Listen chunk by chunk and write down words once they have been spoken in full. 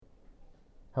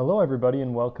Hello, everybody,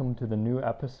 and welcome to the new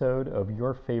episode of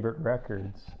Your Favorite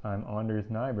Records. I'm Anders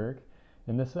Nyberg.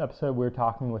 In this episode, we're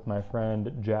talking with my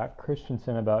friend Jack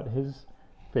Christensen about his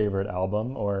favorite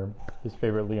album, or his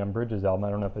favorite Leon Bridges album. I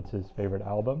don't know if it's his favorite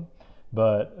album,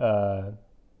 but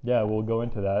yeah, we'll go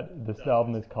into that. This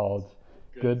album is called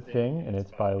Good Thing, and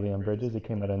it's by Leon Bridges. It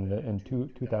came out in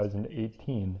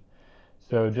 2018.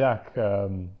 So, Jack,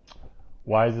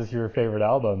 why is this your favorite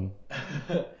album?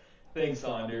 Thanks,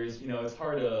 Saunders. It's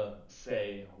hard to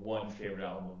say one favorite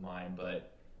album of mine,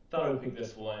 but thought I would pick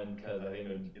this one because I think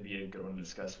it'd be a good one to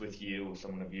discuss with you, with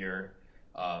someone of your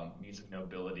music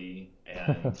nobility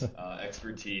and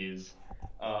expertise.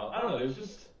 I don't know. There's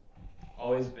just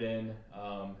always been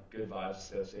good vibes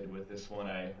associated with this one.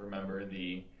 I remember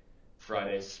the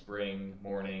Friday spring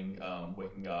morning,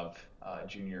 waking up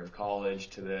junior year of college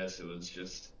to this. It was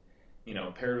just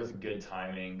paired with good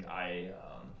timing. I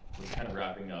was kind of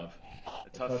wrapping up a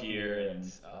tough year, and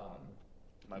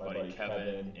my buddy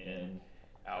Kevin in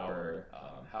our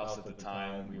house at the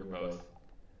time, we were both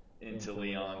into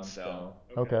Leon. So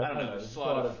Okay. I don't know, there's just a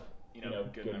lot of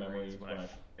good memories when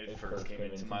it first came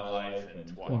into my life,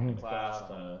 and walking to class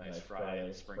on a nice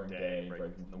Friday, spring day,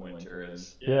 breaking from the winter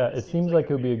is Yeah, it seems like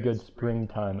it would be a good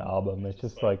springtime album. It's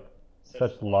just like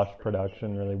such lush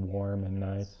production, really warm and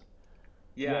nice.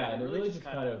 yeah, and it really just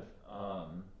kind of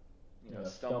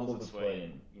stumbles its way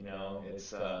in.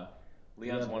 It's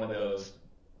Leon's one of those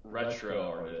retro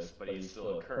artists, but he's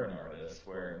still a current artist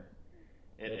where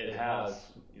it has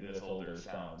this older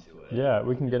sound to it. Yeah,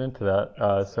 we can get into that.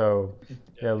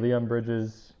 Yeah, Leon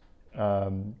Bridges,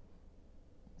 um,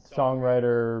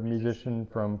 songwriter, musician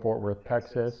from Fort Worth,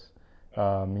 Texas.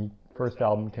 First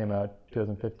album came out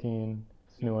 2015.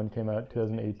 This new one came out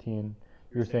 2018.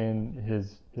 You were saying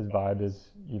his vibe is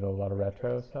a lot of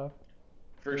retro stuff.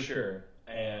 For sure.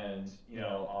 And,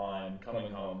 on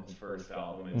Coming Home, his first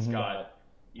album, it's Hmm. got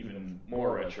even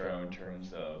more retro in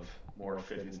terms of more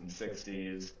 50s and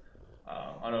 60s.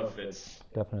 I don't know if it's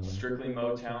Definitely. strictly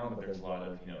Motown, but there's a lot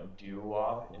of,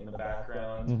 doo-wop in the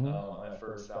background Hmm. on that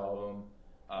first album.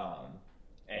 Um,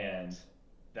 and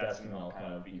that's something I'll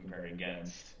kind of be comparing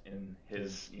against in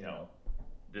his,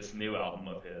 this new album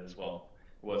of his. Well,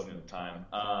 it wasn't at the time.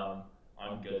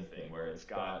 On Good Thing, where it's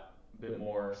got a bit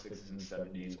more 60s and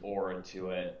 70s aura to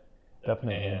it,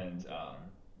 Definitely. and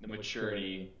the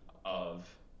maturity of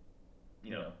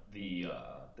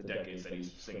the decades that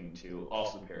he's singing to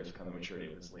also pairs with kind of the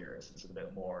maturity of his lyrics. It's a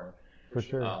bit more For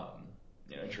sure.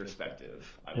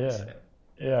 introspective, I would Yeah. say.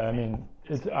 Yeah, I mean,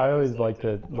 I always like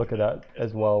to look at that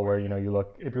as well, where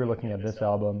if you're looking at this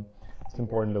album, it's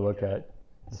important to look at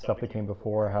the stuff that came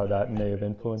before, how that may have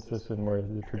influenced this and where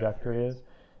the trajectory is.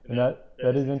 And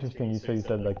that is interesting. You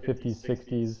said like 50s,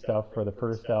 60s stuff for the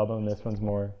first album. This one's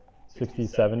more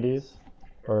 60s, 70s,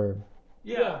 or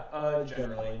Yeah,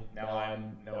 generally. Now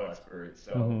I'm no expert,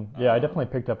 so yeah, I definitely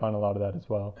picked up on a lot of that as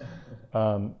well.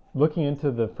 Looking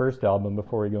into the first album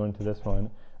before we go into this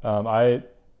one, I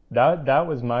that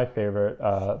was my favorite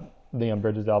Leon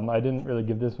Bridges album. I didn't really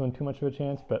give this one too much of a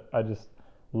chance, but I just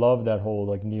love that whole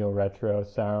like neo retro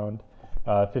sound.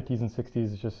 50s and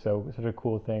 60s is just such a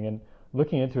cool thing. And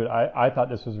looking into it, I thought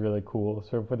this was really cool.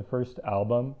 So for the first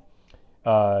album,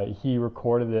 he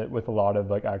recorded it with a lot of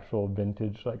like actual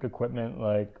vintage like equipment,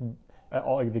 like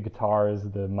all like the guitars,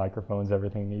 the microphones,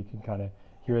 everything. You can kind of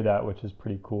hear that, which is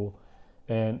pretty cool.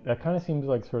 And that kind of seems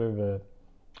like sort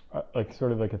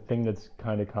of like a thing that's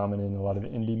kind of common in a lot of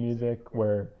indie music,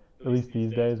 where at least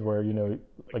these days, where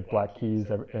like Black Keys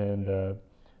and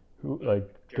like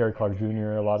Gary Clark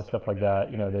Jr., a lot of stuff like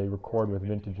that. They record with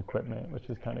vintage equipment, which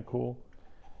is kind of cool.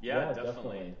 yeah,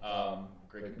 definitely.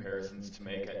 Great comparisons to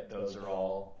make. Those are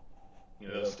all,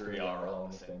 those three are all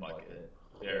in the same bucket.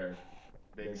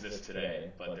 They exist today,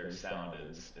 but their sound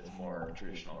is more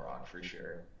traditional rock for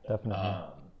sure. Definitely. Um,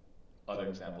 Other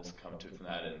examples come to from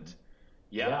that, and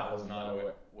yeah, I was not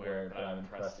aware, but I'm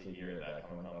impressed to hear that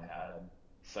Coming Home had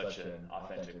such an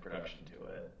authentic production to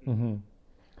it. Hmm.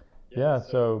 Yeah,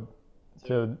 so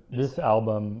this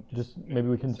album, just maybe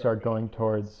we can start going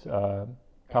towards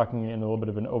talking in a little bit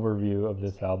of an overview of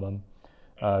this album.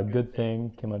 Good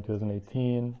Thing came out in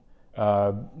 2018.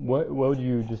 What would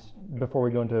you just before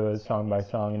we go into a song by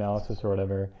song analysis or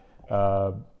whatever?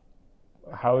 Uh,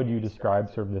 how would you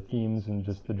describe sort of the themes and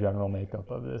just the general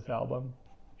makeup of this album?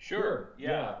 Sure,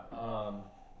 yeah.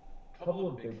 Couple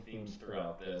of big themes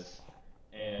throughout this,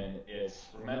 and it's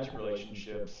romantic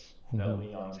relationships that Hmm.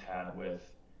 Leon's had with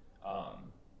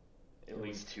um, at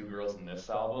least two girls in this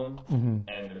album, Hmm.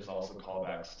 and there's also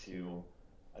callbacks to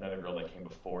another girl that came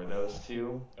before those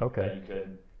two Okay.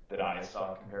 that I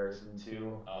saw a comparison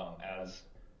to as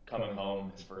Coming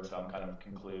Home, his first album, kind of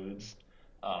concludes.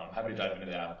 Happy to dive into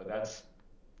that, but that's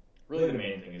really the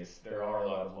main thing is there are a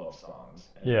lot of love songs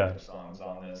and Yeah. songs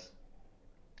on this.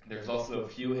 There's also a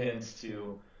few hints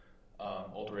to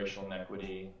old racial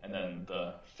inequity, and then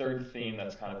the third theme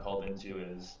that's kind of called into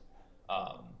is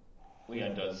um,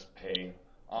 Leon does pay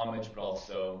homage, but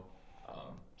also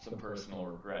some personal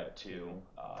regret to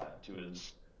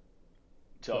his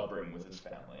to upbringing with his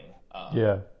family.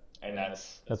 Yeah. And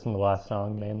That's in the last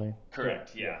song mainly.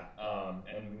 correct, yeah.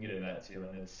 And we can get into that too,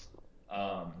 and it's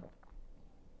a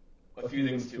few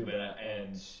things too, but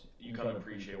and you kind of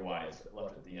appreciate why it's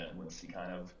left at the end once you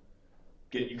kind of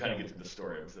get to the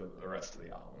story of the rest of the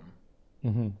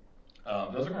album.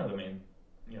 Those are kind of the main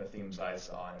themes I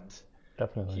saw, and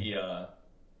Definitely. he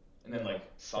and then like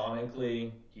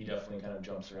sonically he definitely kind of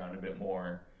jumps around a bit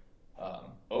more.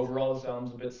 Overall, the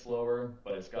album's a bit slower,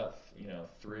 but it's got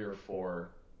 3 or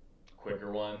 4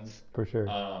 quicker ones. For sure.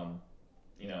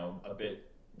 A bit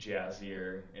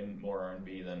jazzier and more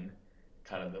R&B than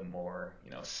kind of the more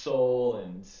soul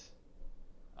and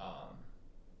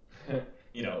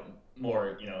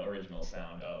more original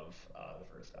sound of the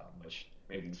first album, which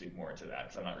maybe you can speak more to that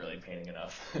because I'm not really painting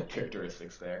enough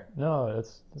characteristics there. No,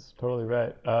 that's totally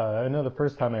right. I know the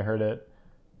first time I heard it,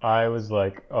 I was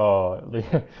like, oh,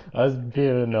 I was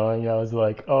being annoying. I was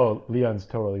like, oh, Leon's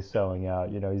totally selling out.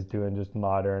 He's doing just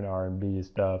modern R&B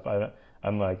stuff.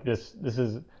 I'm like, this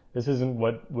isn't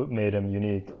what made him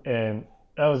unique. And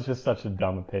that was just such a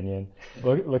dumb opinion.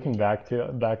 Looking back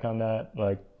on that,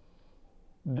 like,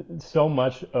 so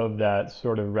much of that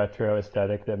sort of retro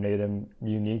aesthetic that made him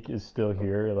unique is still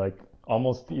here, like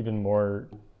almost even more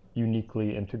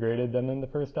uniquely integrated than in the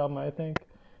first album, I think,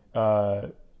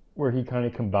 where he kind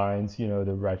of combines,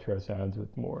 the retro sounds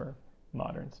with more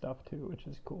modern stuff too, which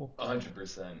is cool.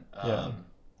 100%. Yeah.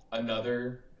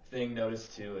 Another thing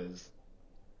noticed too is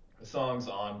the songs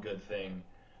on Good Thing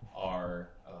are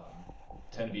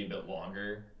tend to be a bit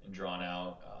longer and drawn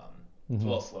out, as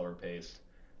well as slower paced.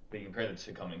 But you compare it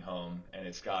to Coming Home, and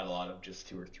it's got a lot of just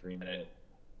 2 or 3 minute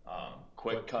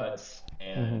quick cuts,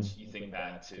 and you think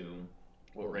back to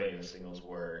what radio singles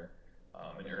were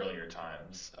in earlier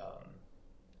times,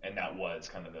 and that was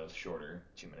kind of those shorter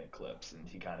 2-minute clips, and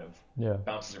he kind of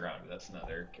bounces around. That's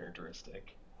another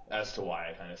characteristic as to why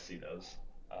I kind of see those,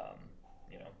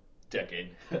 decade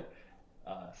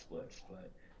splits.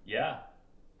 But yeah,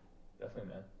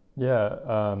 definitely, man.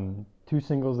 Yeah, 2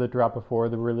 singles that dropped before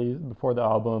the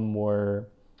album were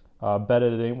Bet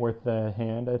It Ain't Worth the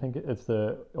Hand, I think it's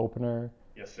the opener.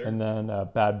 Yes, sir. And then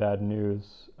Bad Bad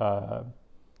News. Out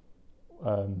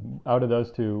of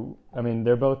those 2, I mean,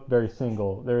 they're both very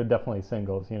single. They're definitely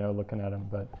singles, looking at them.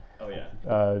 But oh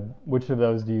yeah. Which of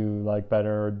those do you like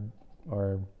better,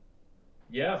 or?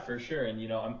 Yeah, for sure.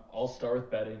 And I'll start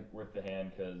with Bet Ain't Worth the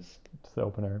Hand because It's the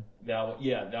opener.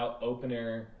 that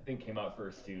opener I think came out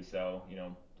first too. So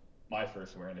my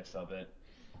first awareness of it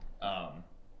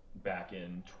back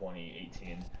in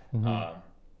 2018.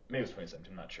 Maybe it was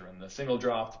 2017. I'm not sure when the single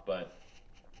dropped, but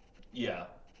yeah,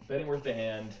 Bet Ain't Worth the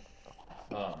Hand.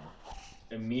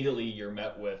 Immediately you're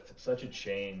met with such a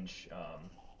change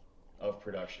of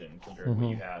production compared to what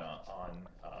you had on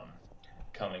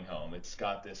Coming Home. It's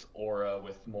got this aura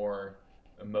with more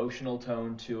emotional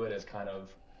tone to it, as kind of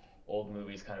old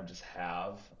movies kind of just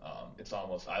have. It's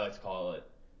almost, I like to call it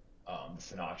the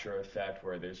Sinatra effect,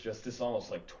 where there's just this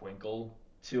almost like twinkle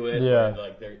to it. Yeah. Where,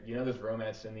 like there's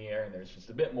romance in the air, and there's just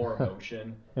a bit more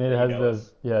emotion. And it has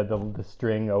those, the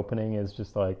string opening is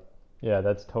just like, yeah,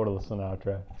 that's total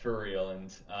Sinatra. For real,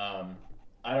 and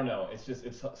I don't know, it's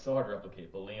so hard to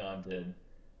replicate, but Leon did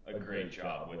a great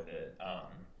job with it.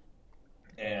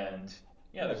 And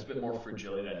yeah, there's a bit more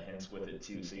fragility that hints with it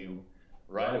too. So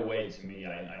right away, to me,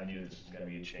 I knew this was going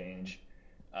to be a change,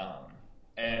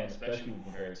 and especially when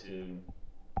compared to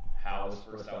how this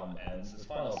first album ends. This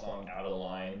final song, Out of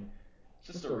Line,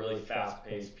 it's just a really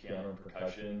fast-paced piano and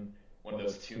percussion. One of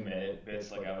those 2-minute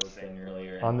bits, like I was saying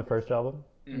earlier. On the first album.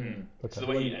 Okay. So the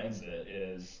way he ends it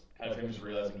is kind of him just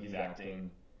realizing he's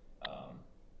acting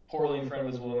poorly in front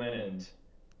of his woman,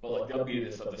 but like the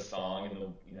upbeatness of the song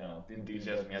and the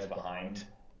enthusiasm he has behind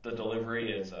the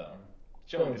delivery is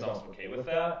showing he's almost okay with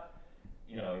that.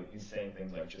 He's saying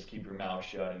things like just keep your mouth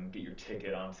shut and get your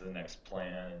ticket onto the next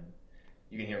plan. And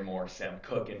you can hear more Sam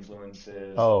Cooke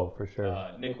influences. Oh, for sure.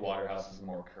 Nick Waterhouse is a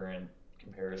more current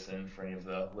comparison for any of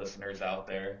the listeners out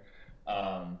there.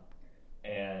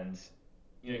 And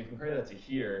you compare that to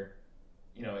here,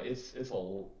 it's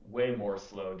a way more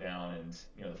slowed down, and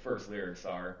the first lyrics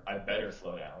are, "I better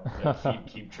slow down,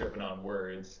 keep tripping on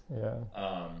words." Yeah.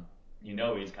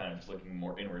 He's kind of just looking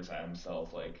more inwards at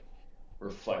himself, like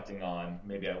reflecting on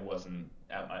maybe I wasn't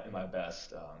in my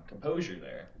best composure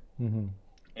there. Mm-hmm.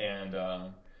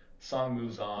 And song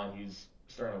moves on. He's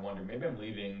starting to wonder, maybe I'm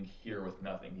leaving here with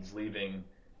nothing. He's leaving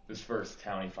this first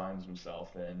town he finds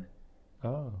himself in.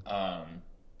 Oh. Um,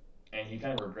 and he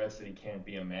kind of regrets that he can't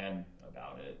be a man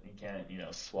about it. He can't,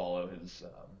 swallow his.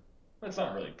 It's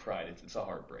not really pride. It's a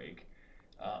heartbreak.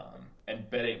 And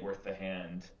bet ain't worth the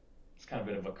hand. It's kind of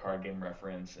a bit of a card game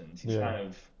reference, and he's Yeah. kind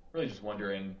of really just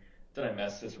wondering, did I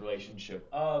mess this relationship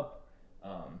up?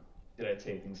 Did I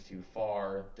take things too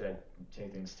far? Did I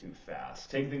take things too fast?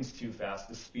 Take things too fast.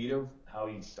 The speed of how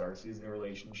he starts these new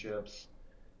relationships,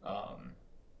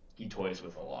 he toys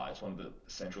with a lot. It's one of the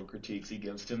central critiques he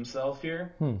gives to himself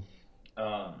here.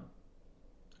 Um,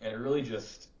 and it really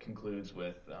just concludes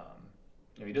with,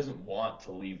 he doesn't want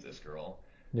to leave this girl,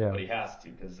 Yeah. but he has to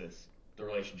because the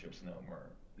relationship's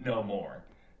no more.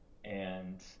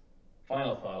 And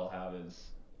final thought I'll have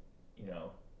is,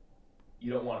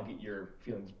 you don't want to get your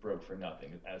feelings broke for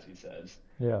nothing, as he says.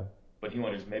 Yeah. But he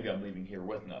wonders, maybe I'm leaving here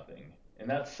with nothing. And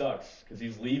that sucks because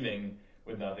he's leaving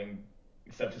with nothing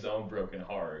except his own broken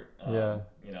heart. Yeah.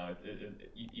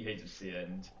 You hate to see it.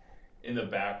 And in the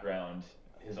background,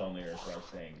 his own lyrics are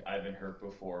saying, I've been hurt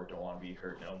before, don't want to be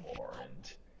hurt no more.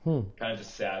 And kind of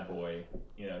just sad boy,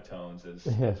 tones as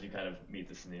you kind of meet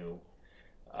this new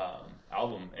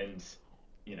album and,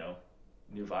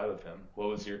 new vibe of him. What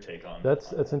was your take on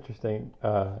That's interesting.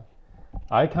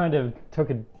 I kind of took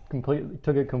it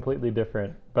completely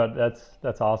different, but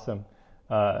that's awesome.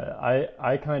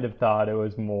 I kind of thought it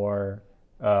was more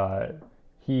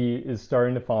he is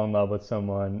starting to fall in love with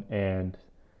someone, and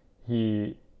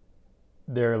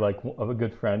they're like a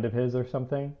good friend of his or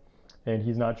something, and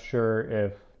he's not sure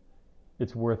if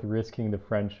it's worth risking the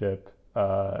friendship,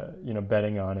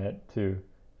 betting on it to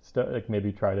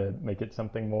maybe try to make it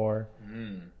something more.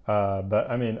 But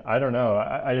I mean, I don't know.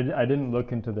 I didn't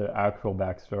look into the actual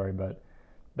backstory, but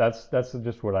that's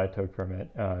just what I took from it.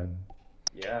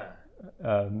 Yeah.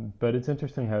 But it's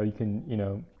interesting how you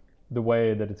can, the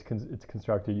way that it's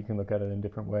constructed, you can look at it in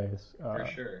different ways. For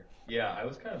sure. Yeah, I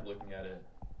was kind of looking at it,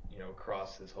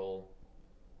 across his whole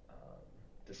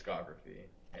discography,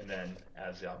 and then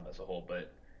as the album as a whole.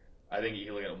 But I think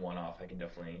you look at it one off, I can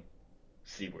definitely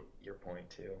see what your point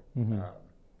too. Mm-hmm.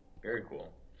 Very cool.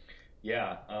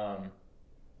 Yeah.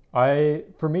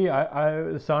 For me, I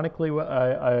sonically,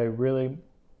 I really,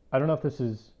 I don't know if this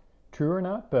is true or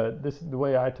not, but the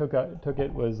way I took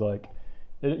it was like,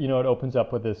 it opens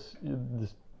up with this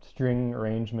string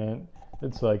arrangement.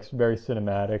 It's like very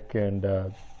cinematic and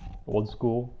old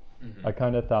school. Mm-hmm. I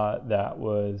kind of thought that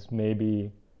was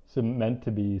maybe meant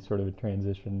to be sort of a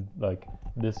transition. Like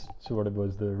this sort of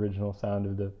was the original sound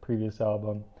of the previous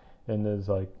album, and there's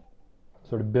like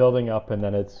sort of building up, and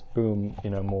then it's boom,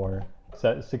 more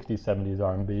 60s, 70s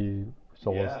R&B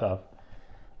soul stuff.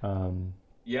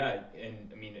 Yeah,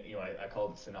 and I mean, I call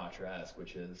it Sinatra-esque,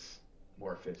 which is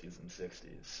more 50s and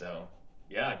 60s. So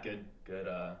yeah,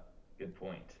 good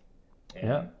point. And,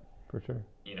 yeah, for sure.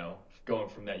 Going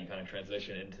from that, you kind of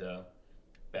transition into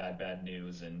Bad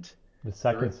News and the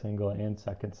second single and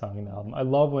second song in the album. I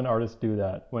love when artists do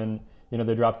that. When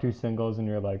they drop two singles and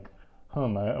you're like, I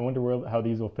wonder how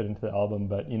these will fit into the album.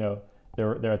 But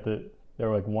they're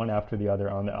like one after the other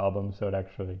on the album, so it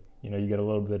actually you get a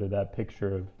little bit of that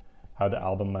picture of how the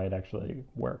album might actually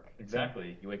work.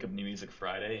 Exactly. You wake up New Music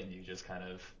Friday and you just kind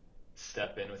of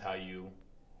step in with how you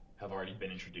have already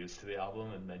been introduced to the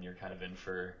album, and then you're kind of in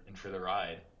for the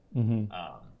ride. Mm-hmm.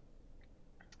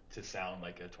 To sound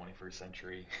like a 21st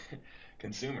century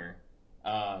consumer.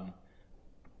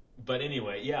 But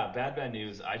anyway, yeah, Bad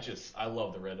News. I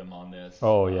love the rhythm on this.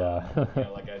 Oh yeah.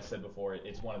 Like I said before,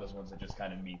 it's one of those ones that just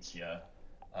kind of meets you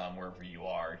wherever you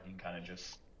are. You can kind of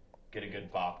just get a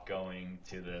good bop going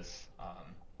to this.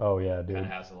 Oh yeah, dude. Kind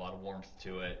of has a lot of warmth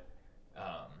to it.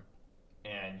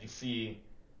 And you see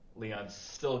Leon's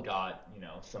still got,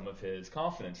 some of his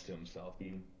confidence to himself.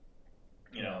 He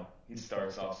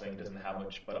starts off saying he doesn't have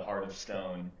much but a heart of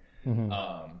stone. Mm-hmm.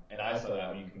 And I saw that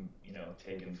when you can,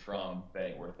 taken from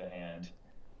Bet Ain't Worth the Hand.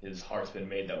 His heart's been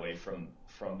made that way from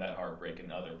that heartbreak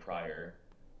and other prior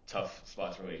tough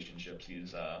spots relationships.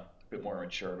 He's a bit more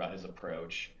mature about his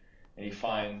approach. And he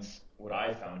finds what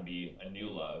I found to be a new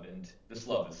love. And this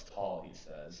love is tall, he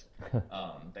says,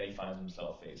 that he finds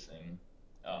himself facing.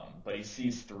 But he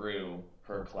sees through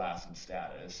her class and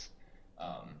status.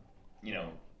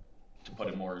 To put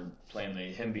it more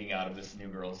plainly, him being out of this new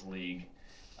girls league,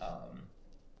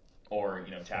 or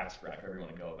tax bracket, however you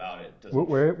want to go about it.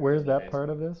 Where's that part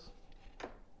of this?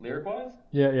 Lyric wise?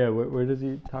 Yeah. Where does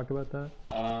he talk about that?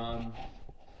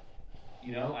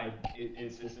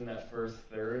 It's just in that first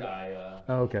third.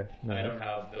 Oh, okay. I No. don't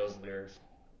have those lyrics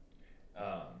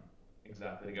um,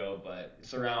 exactly to go, but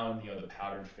it's around the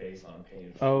powdered face on a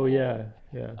painted Oh yeah,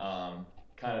 fool, yeah,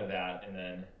 kind of that, and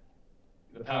then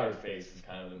the powdered face is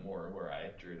kind of the more where I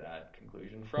drew that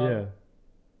conclusion from. yeah.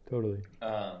 Totally.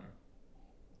 Um,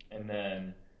 and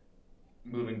then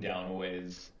moving down a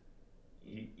ways,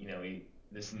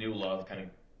 this new love kind of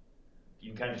you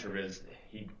can kind of interpret as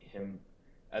him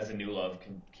as a new love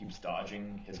keeps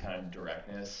dodging his kind of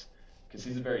directness because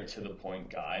he's a very to the point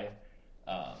guy.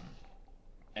 Um,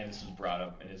 and this was brought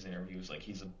up in his interviews. Like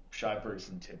he's a shy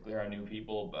person typically around new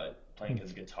people, but playing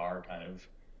his guitar kind of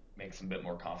makes him a bit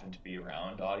more confident to be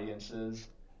around audiences.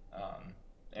 Um,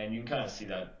 and you can kind of see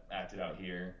that acted out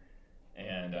here.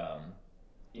 And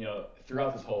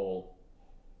throughout this whole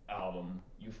album,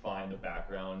 you find the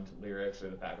background lyrics or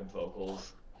the background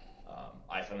vocals.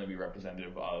 I find them to be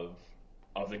representative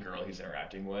of the girl he's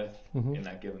interacting with Hmm. in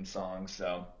that given song.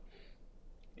 So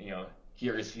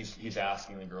here he's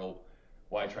asking the girl,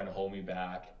 "Why are you trying to hold me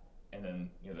back?" And then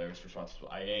there's response,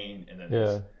 "I ain't." And then Yeah.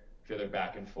 there's further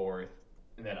back and forth.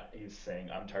 And then he's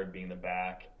saying, "I'm tired of being in the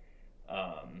back.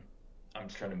 Um, I'm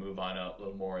just trying to move on up a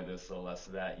little more of this, a little less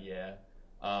of that, yeah."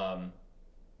 Um,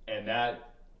 and that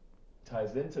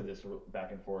ties into this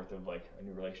back and forth of like a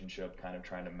new relationship, kind of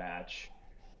trying to match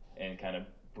and kind of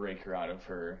break her out of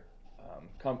her,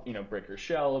 break her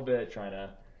shell a bit, trying to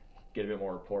get a bit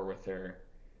more rapport with her.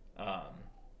 Um,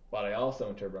 but I also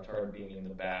interpret her being in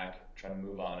the back, trying to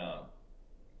move on up.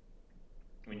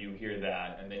 When you hear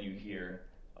that, and then you hear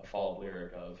a follow-up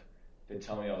lyric of, "They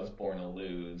tell me I was born to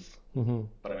lose, Hmm.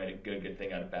 but I made a good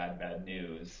thing out of bad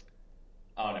news."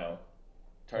 I don't know.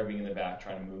 Tired of being in the back,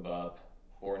 trying to move up,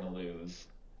 born to lose.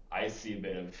 I see a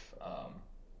bit of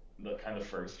the kind of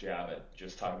first jab at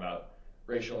just talking about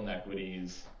racial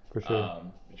inequities, For sure.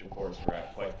 which of course we're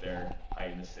at quite their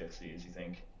height in the '60s. You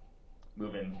think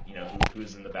moving,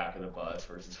 who's in the back of the bus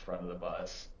versus front of the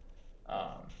bus.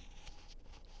 Um,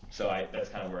 so that's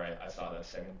kind of where I saw that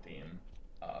second theme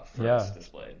Yeah. first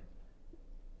displayed.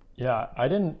 Yeah, I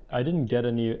didn't get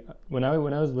any when I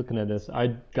was looking at this. I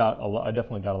got a lot. I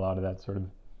definitely got a lot of that sort of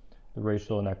the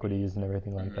racial inequities and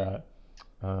everything like Mm-hmm. that.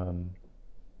 Um,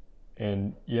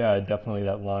 and yeah, definitely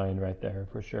that line right there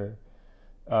for sure.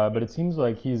 But it seems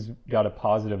like he's got a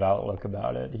positive outlook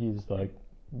about it. He's like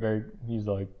very. He's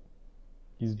like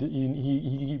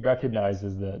he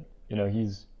recognizes that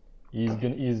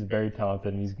he's very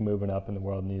talented and he's moving up in the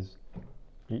world and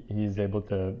he's able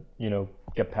to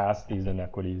get past these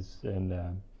inequities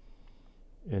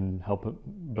and help it,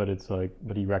 but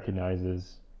he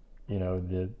recognizes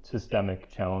the systemic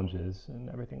challenges and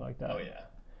everything like Oh that. yeah,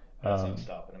 that's not Um,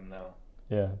 stopping him though.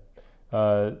 yeah.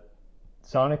 uh,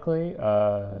 Sonically,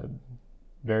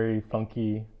 very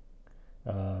funky.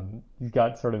 He's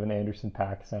got sort of an Anderson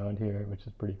Paak sound here, which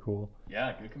is pretty cool.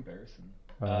 Yeah, good comparison.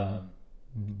 um, Um,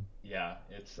 mhm. yeah,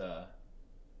 it's I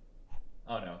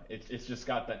don't know. It's just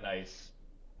got that nice,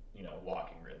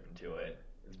 walking rhythm to it.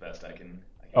 As best I can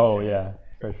Oh convey yeah, it.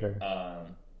 for sure.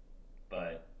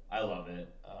 But I love it.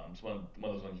 It's one of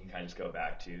those ones you can kind of just go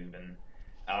back to even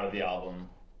out of the album,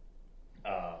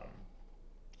 um,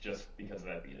 just because of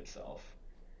that beat itself.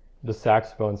 The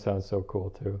saxophone sounds so cool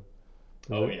too.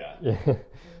 Oh yeah. Yeah.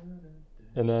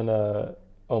 And then,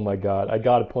 oh my God, I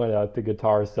gotta point out the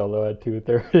guitar solo at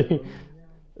 2:30.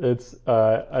 It's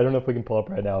I don't know if we can pull up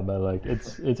right now, but like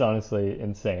it's honestly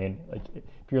insane. Like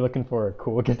if you're looking for a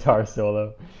cool guitar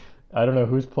solo, I don't know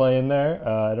who's playing there.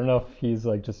 I don't know if he's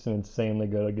like just an insanely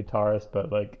good guitarist,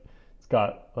 but like it's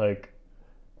got like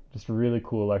just really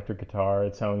cool electric guitar.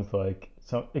 It sounds like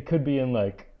it could be in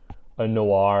like a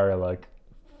noir like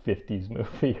 50s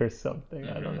movie or something.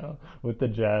 I don't Hmm. know with the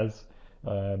jazz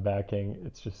backing.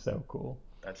 It's just so cool.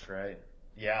 That's right.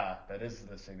 Yeah, that is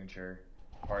the signature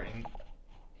part. And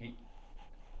he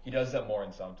he does that more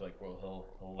in some, like, where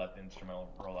he'll let the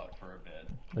instrumental roll out for a bit.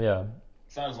 Yeah,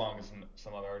 It's not as long as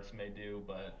some other artists may do,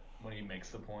 but when he makes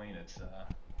the point, it's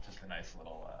just a nice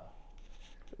little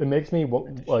it makes me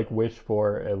addition. like wish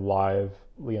for a live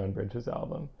Leon Bridges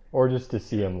album, or just to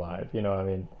see Yeah. him live. You know, I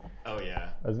mean, Oh yeah.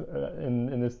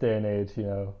 in this day and age,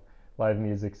 live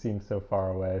music seems so far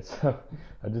away. So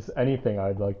I just anything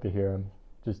I'd like to hear him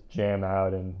just jam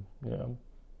out and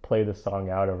play the song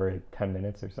out over 10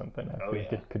 minutes or something. I Oh feel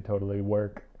like yeah. it could totally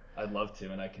work. I'd love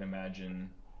to, and I can imagine,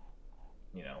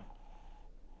 you know,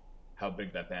 how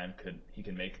big that band could he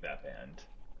can make that band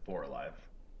for a live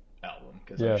album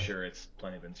because I'm Yeah. sure it's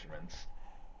plenty of instruments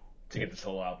to Yeah. get this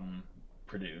whole album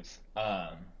produced.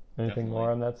 Anything Definitely.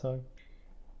 more on that song?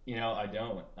 I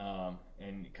don't.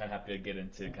 And kind of have to get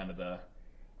into kind of the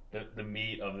the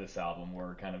meat of this album,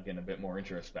 we're kind of getting a bit more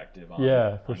introspective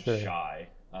Yeah, for on sure. Shy.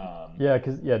 Yeah,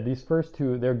 because these first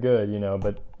two they're good,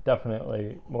 but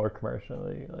definitely more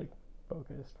commercially like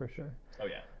focused for sure. Oh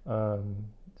yeah, Um,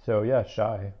 so yeah,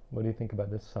 Shy. What do you think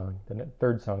about this song, the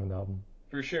third song of the album?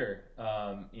 for sure.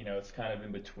 It's kind of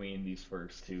in between these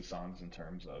first two songs in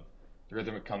terms of the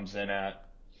rhythm it comes in at.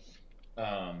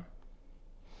 Um,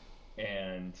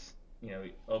 and he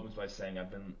opens by saying, "I've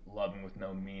been loving with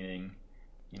no meaning.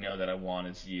 You know that I want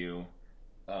is you."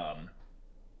 Um,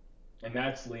 and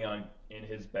that's Leon in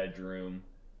his bedroom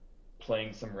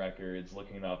playing some records,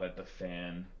 looking up at the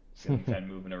ceiling fan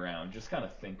moving around, just kind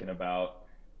of thinking about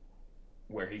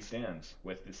where he stands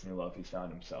with this new love he's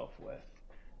found himself with.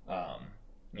 Um,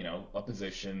 a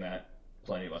position that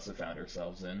plenty of us have found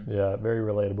ourselves in. Yeah, very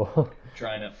relatable.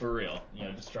 Trying to, for real,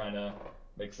 just trying to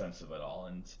make sense of it all.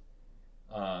 And,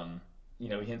 he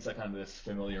hints at kind of this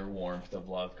familiar warmth of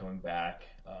love coming back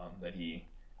that he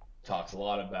talks a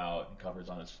lot about and covers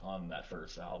on that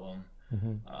first album.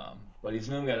 hmm But he's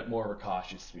moving at more of a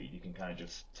cautious speed. You can kind of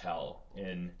just tell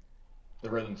in the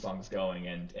rhythm song's going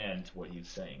and what he's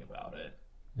saying about it.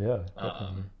 Yeah,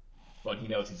 definitely. But he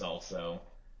knows he's also,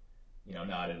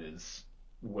 not at his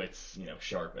wits,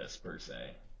 sharpest per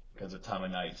se, because at time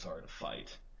of night it's hard to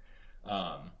fight.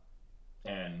 Um,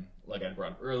 and like I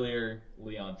brought up earlier,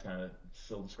 Leon's kind of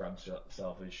still describes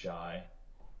himself as shy,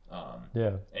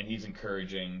 Yeah, and he's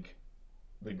encouraging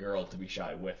the girl to be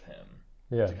shy with him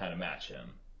yeah, to kind of match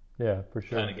him, yeah, for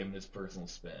sure. kind of give him his personal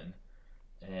spin.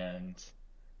 And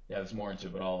yeah, there's more into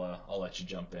it, but I'll let you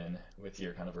jump in with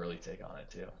your kind of early take on it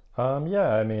too. Yeah,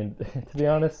 I mean, to be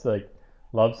honest, like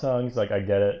love songs, like I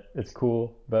get it, it's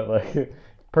cool, but like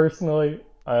personally,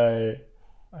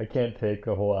 I can't take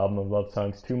a whole album of love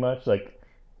songs too much. Like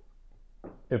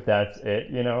if that's it,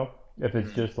 if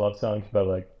it's Mm-hmm. just love songs,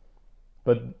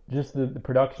 but just the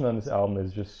production on this album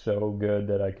is just so good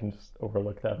that I can just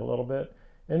overlook that a little bit.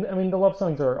 And I mean, the love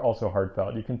songs are also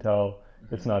heartfelt. You can tell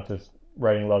it's Mm-hmm. not just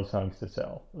writing love songs to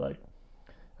sell. Like,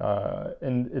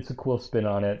 and it's a cool spin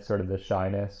on it, sort of the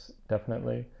shyness,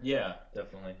 definitely. Yeah,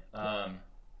 definitely.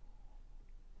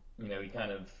 He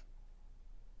kind of,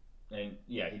 and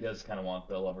yeah, he does kind of want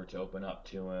the lover to open up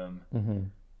to him.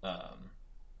 hmm Um,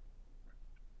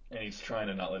 and he's trying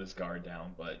to not let his guard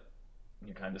down, but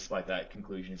kind of despite that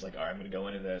conclusion, he's like, all right, I'm going to go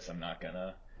into this. I'm not going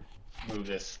to move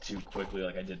this too quickly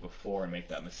like I did before and make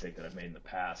that mistake that I've made in the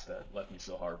past that left me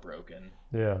so heartbroken.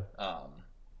 Yeah. Um,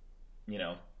 you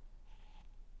know,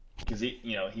 because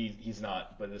he's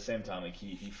not, but at the same time, like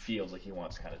he feels like he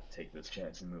wants to kind of take this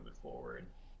chance and move it forward.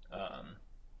 Um,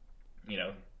 you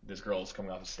know, this girl's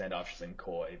coming off as standoffish and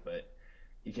coy, but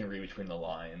he can read between the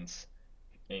lines,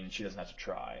 and she doesn't have to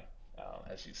try,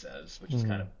 as he says, which is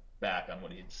kind hmm of back on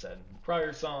what he had said in the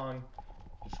prior song.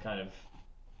 Just kind of,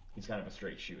 he's kind of a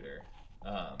straight shooter.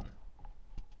 Um,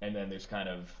 and then there's kind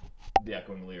of the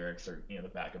echoing lyrics, or the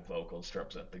backup vocals to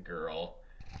represent the girl.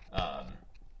 Um,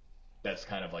 that's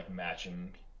kind of like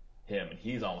matching him, and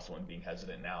he's almost the one being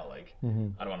hesitant now. Like,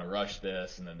 hmm I don't want to rush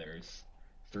this. And then there's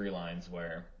three lines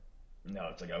where no,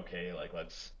 it's like okay, like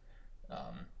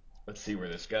um, let's see where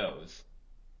this goes.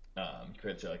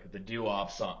 Compared to like the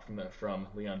doo-wop song from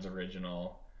Leon's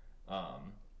original,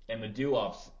 um, and the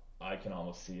doo-wops I can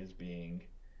almost see as being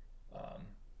um,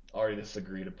 already this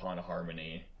agreed upon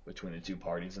harmony between the two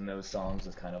parties in those songs.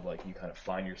 Is kind of like you kind of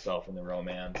find yourself in the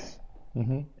romance,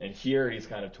 hmm and here he's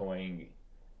kind of toying,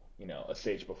 a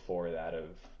stage before that of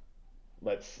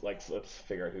let's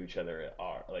figure out who each other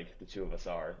are, like the two of us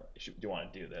are. Do you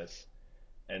want to do this?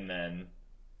 And then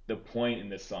the point in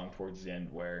this song towards the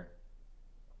end where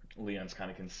Leon's kind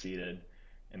of conceded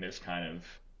and there's kind of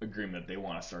agreement that they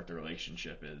want to start the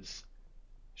relationship is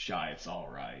shy. It's all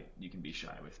right. You can be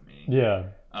shy with me. Yeah.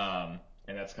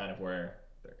 And that's kind of where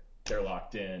they're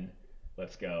locked in.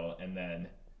 Let's go. And then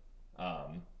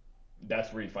um,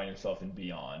 that's where you find yourself in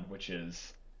Beyond, which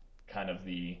is kind of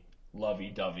the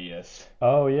lovey-doveyest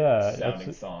Oh yeah,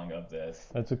 sounding song of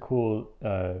this. that's a cool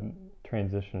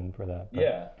transition for that. But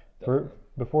Yeah, for definitely.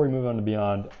 before we move on to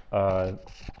Beyond,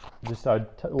 just a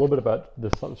little bit about the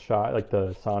shy, like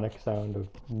the sonic sound of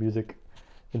music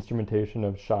instrumentation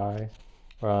of Shy.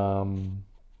 Um,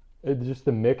 just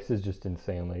the mix is just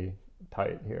insanely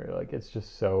tight here. Like it's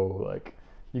just so like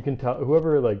you can tell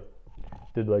whoever like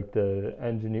did like the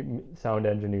sound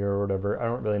engineer or whatever. I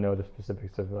don't really know the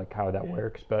specifics of like how that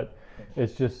works, but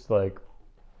it's just like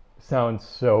sounds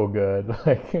so good.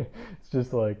 Like it's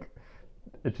just like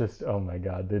it just oh my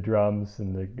god, the drums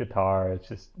and the guitar, it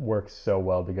just works so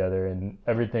well together, and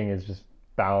everything is just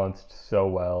balanced so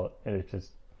well, and it's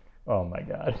just oh my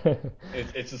god.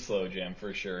 It's a slow jam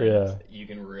for sure, and Yeah. you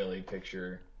can really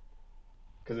picture.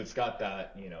 because it's got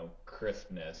that,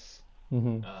 crispness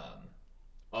Hmm. um,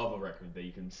 of a record that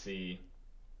you can see,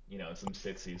 in some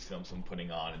 60s films someone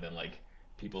putting on, and then like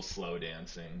people slow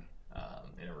dancing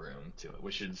in a room to it,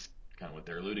 which is kind of what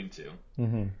they're alluding to.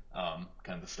 Hmm.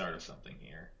 Kind of the start of something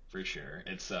here for sure.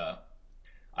 It's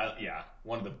yeah,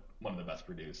 one of the best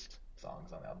produced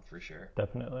songs on the album for sure.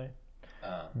 Definitely.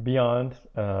 Um, Beyond.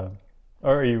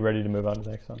 Or are you ready to move on to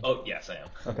the next song? oh yes, I am.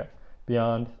 Okay.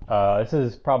 Beyond. This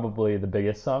is probably the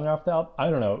biggest song off the album. I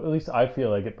don't know. At least I feel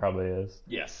like it probably is.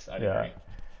 Yes, I'd Yeah. agree.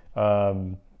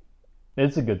 Um,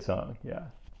 it's a good song. Yeah.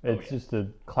 Oh It's yeah. just a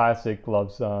classic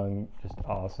love song. Just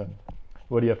awesome.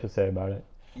 What do you have to say about it?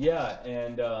 Yeah,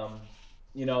 and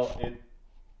it.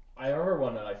 I remember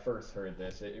when I first heard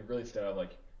this, it really stood out.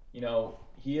 Like,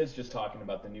 he is just talking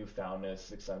about the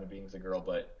newfoundness, excitement of being as a girl,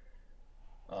 but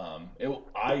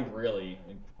I really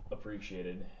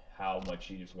appreciated how much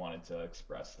he just wanted to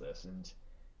express this, and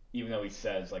even though he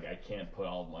says like I can't put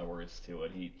all of my words to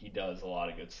it, he does a lot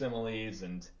of good similes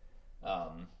and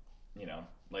um,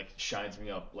 like shines me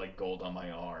up like gold on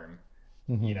my arm.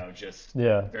 Hmm. Just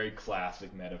Yeah. very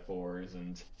classic metaphors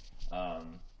and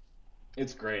um,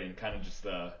 it's great and kind of just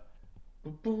the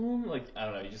boom, like I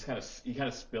don't know, he kind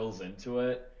of spills into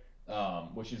it,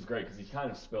 which is great because he's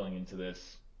kind of spilling into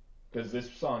this because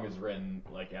this song is written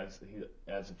like as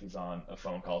if he's on a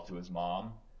phone call to his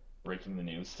mom, breaking the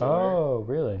news to her. Oh,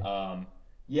 really? Um,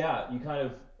 yeah, you kind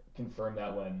of confirm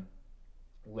that when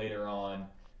later on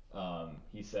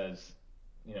he says,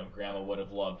 Grandma would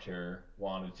have loved her,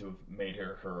 wanted to have made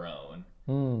her her own.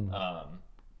 Hmm. Um,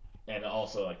 and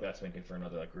also like that's been confirmed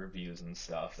with other like reviews and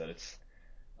stuff that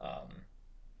um,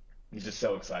 he's just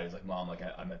so excited. He's like, Mom, like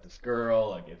I met this girl.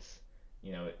 Like it's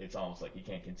almost like he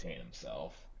can't contain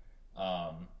himself.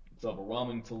 It's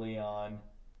overwhelming to Leon.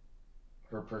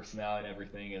 Her personality and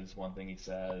everything is one thing he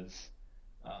says.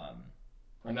 Um,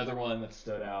 Another one that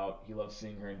stood out, he loves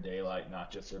seeing her in daylight, not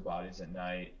just her bodies at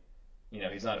night.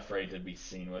 He's not afraid to be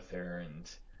seen with her, and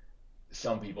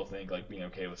some people think like being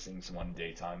okay with seeing someone in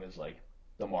daytime is like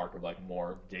the mark of like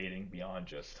more dating beyond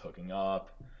just hooking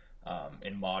up,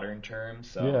 in modern terms.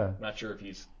 So Yeah, I'm not sure if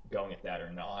he's going at that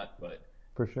or not, but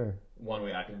for sure. one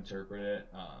way I can interpret it.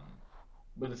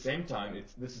 But at the same time,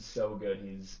 this is so good.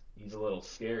 He's a little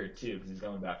scared too because he's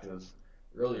going back to those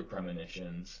earlier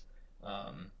premonitions.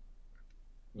 Um,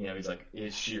 he's like,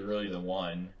 is she really the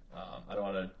one? I don't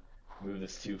want to move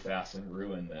this too fast and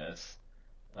ruin this,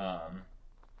 um,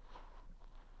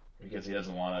 because he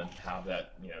doesn't want to have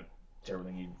that, terrible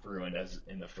thing he ruined as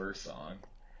in the first song.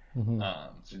 Hmm.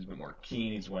 So he's a bit more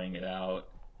keen. He's weighing it out,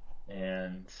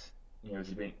 and he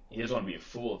doesn't want to be a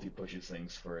fool if he pushes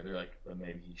things further. Like, but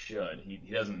maybe he should. He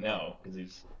doesn't know because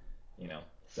he's,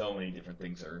 so many different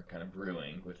things are kind of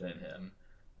brewing within him.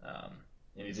 Um,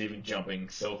 and he's even jumping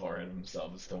so far ahead of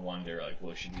himself as to wonder, like,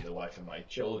 will she be the wife of my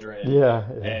children, Yeah,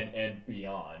 yeah. and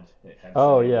beyond? Hence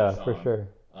the Oh, name of yeah, the for song. sure.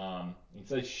 He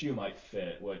says shoe might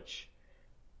fit, which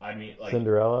I mean, like,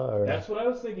 Cinderella, or that's what I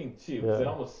was thinking too, because it yeah,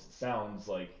 almost sounds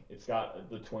like it's got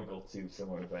the twinkle too,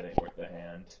 similar to Bet Ain't Worth the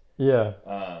Hand. yeah,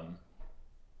 Um,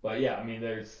 but yeah, I mean,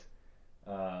 there's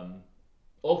um,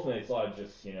 ultimately it's a lot of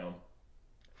just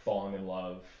falling in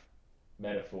love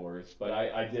metaphors, but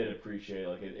I did appreciate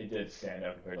like it did stand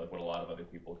out compared to like what a lot of other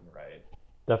people can write,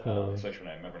 definitely. especially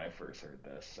when I remember when I first heard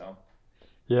this. So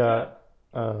Yeah, yeah,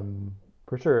 um,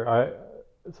 for sure.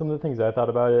 Some of the things I thought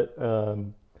about it,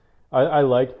 I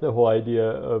liked the whole idea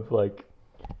of like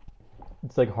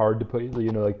it's like hard to put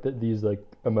like these like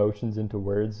emotions into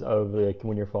words of like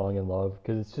when you're falling in love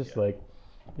because it's just yeah, like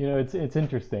it's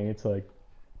interesting. It's like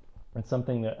it's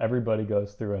something that everybody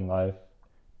goes through in life,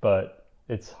 but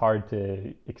it's hard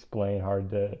to explain, hard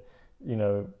to, you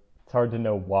know, it's hard to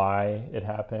know why it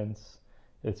happens.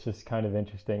 It's just kind of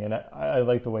interesting, and I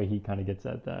like the way he kind of gets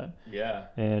at that, yeah,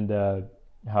 and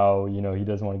how he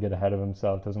doesn't want to get ahead of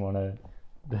himself, doesn't want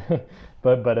to,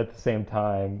 but at the same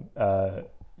time,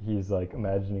 he's like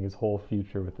imagining his whole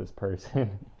future with this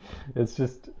person. it's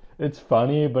just it's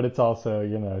funny, but it's also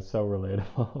so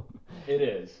relatable. it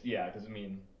is, yeah, because I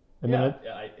mean, and then yeah, it,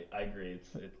 yeah, I agree,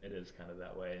 it is kind of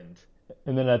that way, and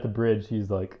And then at the bridge, he's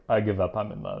like, "I give up.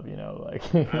 I'm in love." Like.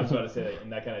 I was about to say that,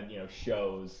 and that kind of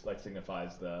shows like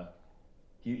signifies the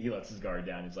he lets his guard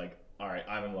down. He's like, all right,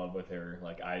 I'm in love with her.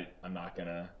 Like I'm not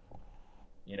gonna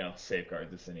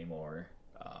safeguard this anymore.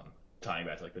 Um, Tying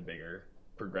back to like the bigger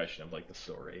progression of like the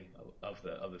story of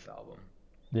this album.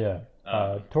 Yeah.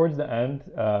 Um, Towards the end,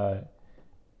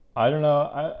 I don't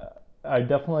know. I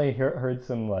definitely heard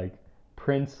some like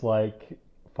Prince like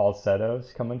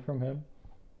falsettos coming from him.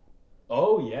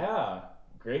 oh yeah,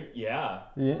 Great, yeah.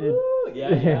 It, Woo,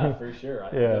 yeah, for sure.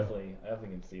 yeah. I definitely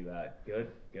can see that. Good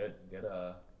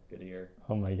ear.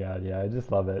 Oh my God, yeah, I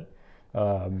just love it.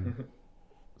 Um,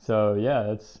 so yeah,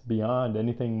 that's beyond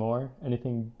anything more.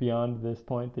 Anything beyond this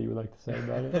point that you would like to say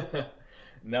about it?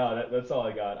 No, that's all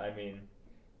I got. I mean,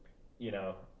 you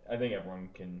know, I think everyone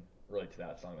can relate to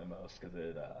that song the most because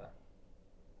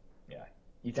yeah,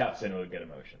 he taps into a good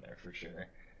emotion there for sure.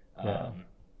 Yeah, Um,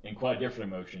 and quite a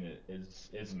different emotion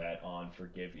is met on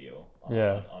 "Forgive You"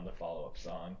 yeah. on the follow up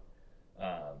song.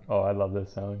 Um, Oh, I love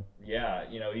this song. yeah,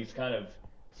 he's kind of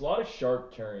it's a lot of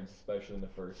sharp turns, especially in the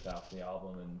first half of the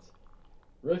album, and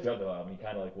really throughout the album, he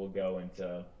kind of like will go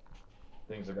into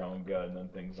things are going good and then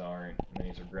things aren't, and then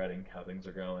he's regretting how things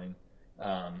are going.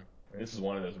 And this is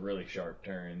one of those really sharp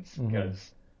turns Hmm.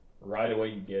 because right away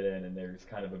you get in and there's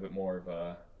kind of a bit more of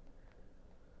a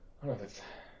I don't know if it's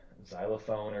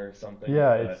xylophone or something, but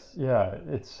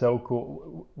It's so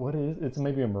cool. What is? It's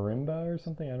maybe a marimba or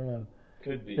something. I don't know.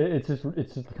 could be. It's just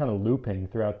kind of looping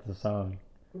throughout the song.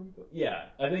 Yeah,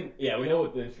 I think we know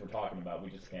what this we're talking about. We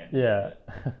just can't name Yeah.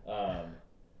 it. Um,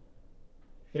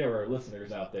 if there are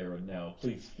listeners out there would know,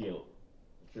 please feel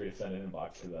free to send an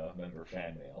inbox to the member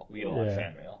fan mail. We don't like Yeah.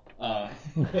 fan mail.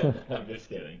 I'm just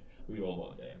kidding. We will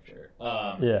one day, I'm sure.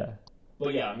 Yeah.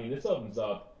 But yeah, I mean, this opens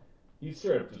up. He's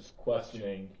sort of just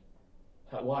questioning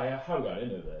how I got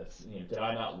into this. Did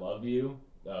I not love you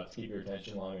to keep your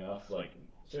attention long enough? Like,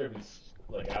 sort of he's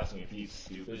like asking if he's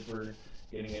stupid for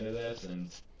getting into this, and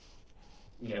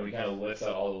he kind of lists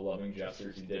out all the loving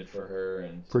gestures he did for her,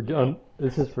 and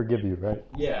This is forgive you, right?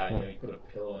 yeah, Yeah. he put a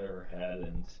pillow under her head,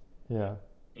 and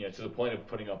Yeah. to the point of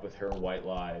putting up with her white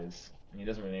lies. And he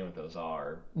doesn't really know what those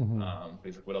are. Hmm. But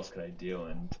he's like, what else could I do?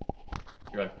 And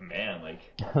you're like, man,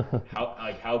 like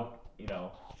how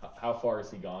how far has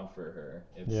he gone for her?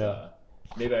 It's Yeah.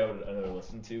 maybe I would another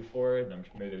listen to for it, and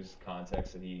maybe there's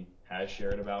context that he has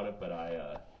shared about it, but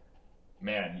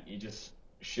man, he just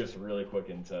shifts really quick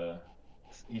into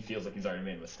he feels like he's already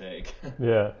made a mistake.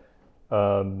 Yeah.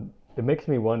 It makes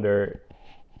me wonder,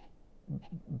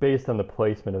 based on the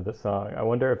placement of the song, I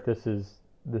wonder if this is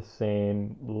the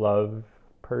same love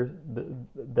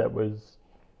that was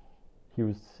he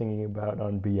was singing about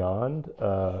on Beyond.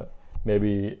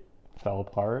 Maybe fell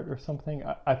apart or something.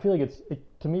 I feel like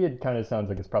to me it kind of sounds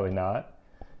like it's probably not,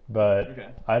 but Okay.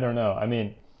 I don't know. I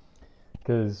mean,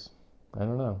 because I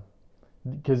don't know.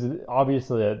 Because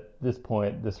obviously at this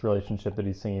point, this relationship that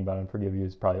he's singing about in "Forgive You"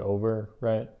 is probably over,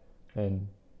 right? And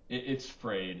It's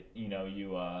frayed, you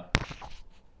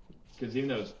because even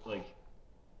though it's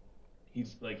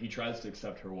like he tries to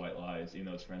accept her white lies, even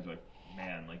though his friends are like,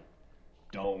 man, like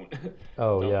don't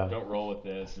oh yeah. don't roll with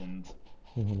this, and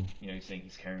Hmm. he's saying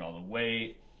he's carrying all the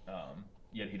weight,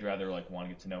 yet he'd rather like want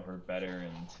to get to know her better,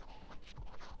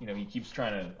 and he keeps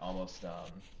trying to almost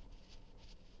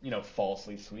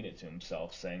falsely sweeten it to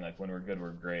himself, saying like when we're good we're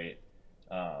great,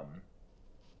 um,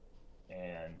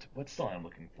 and what's the line I'm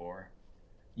looking for?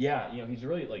 Yeah, he's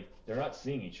really like they're not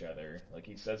seeing each other. Like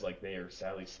he says, like they are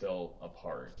sadly still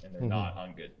apart, and they're Hmm. not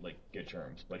on good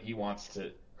terms. But he wants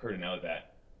her to know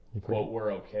that You forget. quote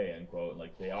we're okay unquote,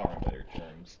 like they are on better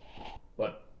terms.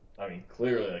 But I mean,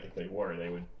 clearly, like if they were, they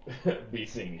would be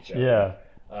seeing each other.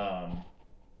 Yeah. Um,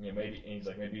 maybe and he's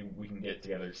like maybe we can get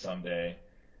together someday.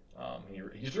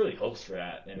 He just really hopes for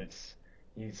that, and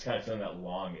he's kind of feeling that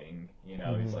longing. He's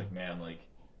Hmm. like, man, like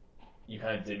you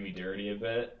kind of did me dirty a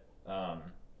bit. Um,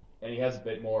 and he has a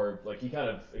bit more like he kind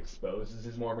of exposes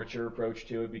his more mature approach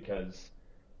to it because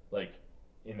like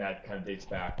in that kind of dates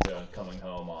back to Coming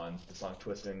Home on the song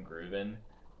Twisted and Groovin'.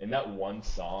 In that one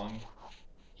song,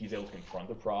 he's able to confront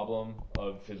the problem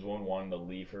of his woman wanting to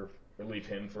leave her or leave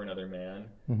him for another man.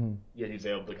 Hmm. Yet he's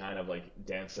able to kind of like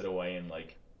dance it away and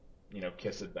like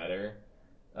kiss it better,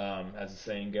 as the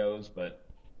saying goes. But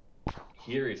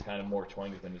here he's kind of more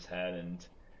toying within his head and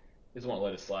doesn't want to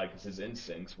let it slide because his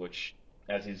instincts, which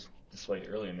as he's displayed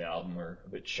early in the album, are a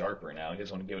bit sharper now. He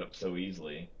doesn't want to give it up so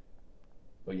easily,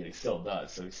 but yet he still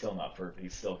does. So he's still not perfect.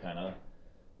 He's still kind of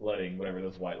letting whatever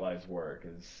those white lies were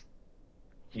because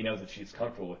he knows that she's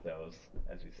comfortable with those,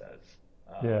 as he says.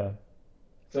 Um, Yeah.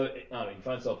 so I don't know, he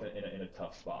finds himself in a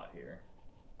tough spot here.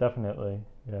 Definitely.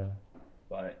 Yeah.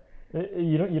 But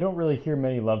You don't really hear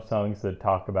many love songs that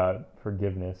talk about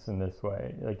forgiveness in this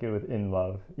way, like in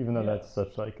love, even though yeah, that's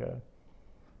such like a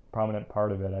prominent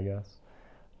part of it, I guess.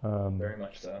 Um, very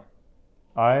much so.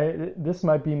 this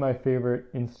might be my favorite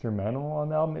instrumental on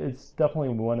the album. It's definitely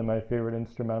one of my favorite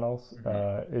instrumentals.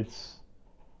 Hmm.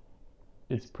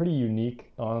 It's pretty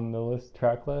unique on the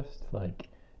track list. Like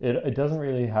it doesn't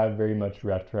really have very much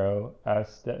retro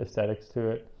aesthetics to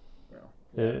it. Well,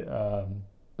 yeah. It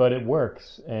but it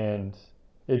works, and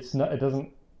it's not.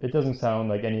 It doesn't sound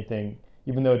like anything.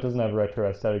 Even though it doesn't have retro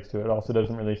aesthetics to it, it also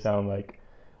doesn't really sound like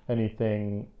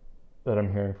anything that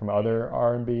I'm hearing from other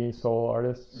R&B soul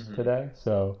artists today.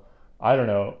 So I don't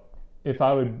know if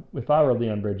I were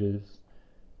Leon Bridges,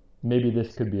 maybe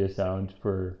this could be a sound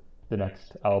for the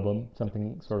next album,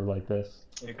 something sort of like this.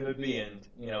 It could be, and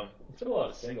he's done a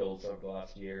lot of singles over the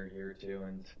last year or two,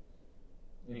 and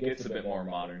he gets a bit more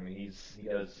modern. He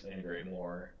does integrate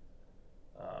more,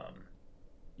 um,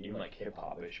 even like hip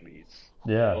hop-ish beats.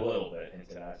 Yeah. A little bit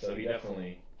into that. So he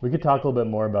definitely. We could talk a little bit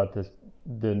more about this,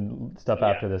 the stuff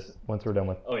after this, once we're done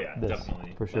with Oh yeah, this,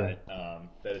 definitely. for sure. But,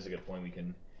 that is a good point we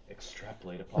can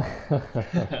extrapolate upon.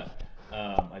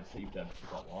 I'd say that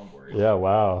long word. Yeah,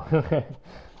 wow.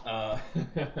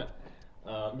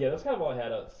 Yeah, that's kind of all I had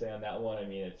to say on that one. I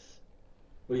mean,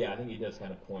 but yeah, I think he does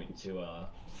kind of point to,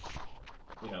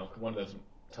 one of those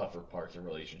tougher parts of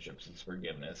relationships is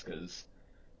forgiveness, because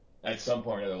at some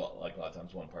point, like a lot of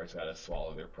times, one part's got to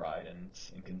swallow their pride and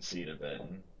concede a bit,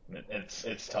 and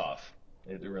it's tough.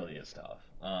 It really is tough.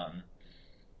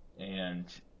 And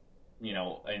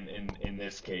in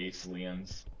this case,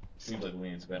 seems like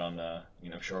Leon's been on the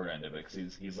short end of it,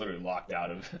 because he's literally locked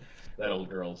out of that old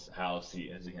girl's house.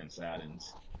 As he hints at, and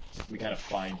we kind of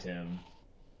find him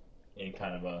in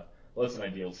kind of a less than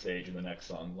ideal stage in the next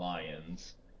song,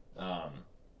 Lions.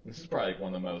 This is probably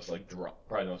one of the most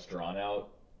probably the most drawn out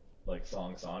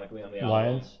song sonically on the album.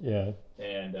 Lions, yeah.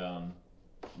 And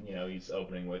he's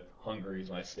opening with "Hungry is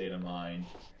my state of mind."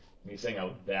 And he's saying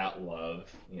how that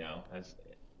love, has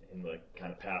in the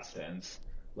kind of past tense,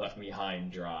 left me high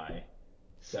and dry.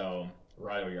 So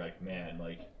right away you're like, man,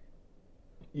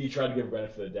 you tried to give a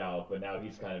benefit of the doubt, but now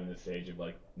he's kind of in the stage of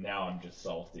now I'm just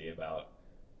salty about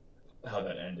how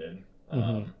that ended,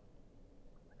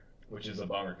 which is a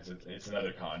bummer, because it's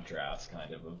another contrast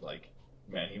kind of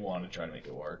man, he wanted to try to make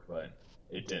it work, but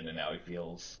it didn't, and now he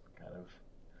feels kind of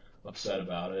upset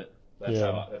about it. That's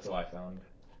how I found.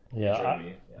 Yeah,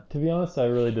 to be honest, I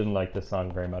really didn't like this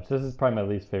song very much. This is probably my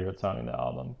least favorite song in the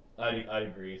album. I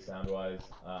agree, sound wise,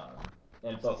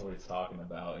 and it's also what he's talking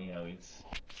about.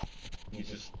 He's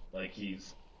just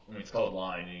it's called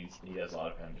Line, and he has a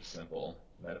lot of kind of just simple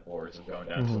metaphors of going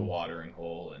down to a watering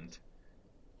hole, and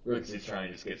really he's trying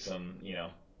to just get some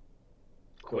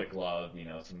quick love,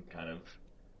 some kind of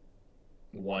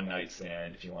one night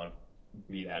stand, if you want to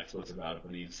be that explicit about it.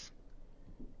 But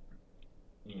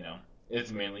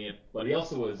it's mainly it. But he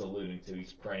also was alluding to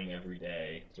he's praying every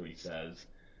day. That's what he says.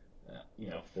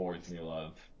 For his new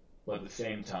love. But at the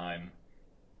same time,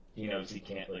 he knows he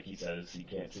can't, like he says, he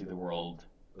can't see the world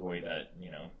the way that,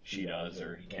 she does,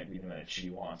 or he can't be the man that she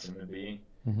wants him to be.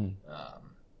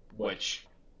 Which,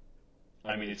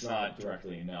 I mean, it's not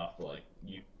directly enough, but,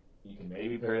 you can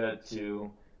maybe pair that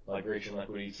to, racial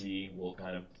inequities he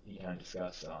kind of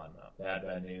discuss on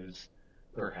Bad News,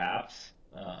 perhaps.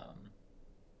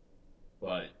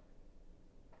 But,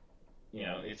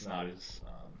 it's not as,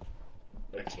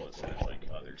 explicit as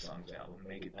other songs that will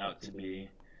make it out to be.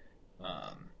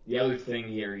 The other thing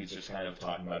here, he's just kind of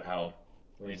talking about how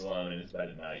when he's alone in his bed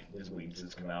at night, his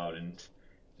weaknesses come out, and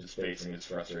just facing his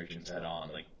frustrations head on.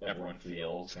 Everyone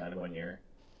feels kind of when you're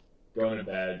going to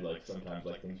bed, sometimes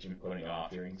things you've been putting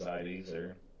off, your anxieties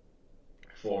are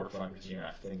forefront because you're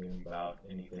not thinking about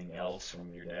anything else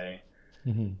from your day.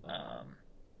 He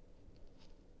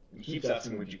keeps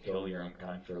asking, would you kill your own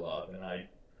kind for love? And I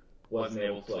wasn't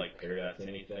able to pair that to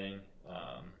anything,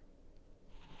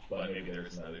 but maybe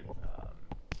there's another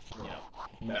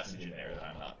message in there that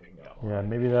I'm not picking up on. Yeah,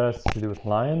 maybe that has to do with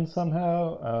Lions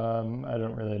somehow. I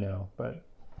don't really know, but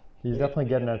he's definitely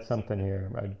getting at something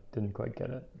here. I didn't quite get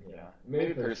it. Yeah,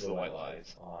 maybe there's the white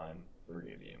lies on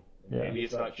Forgive You. Yeah. Maybe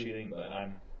it's not cheating,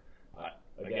 but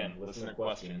again, listener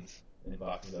questions,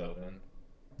 inbox is open.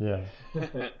 Yeah.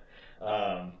 But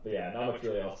yeah, not much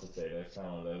really else to say. There's kind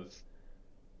of one of those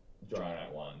drawn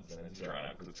out ones, and it's drawn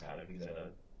out because it's kind of, he's in a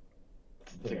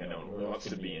thing I don't really want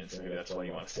to be in, so maybe that's why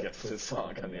you want to skip this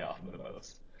song on the album the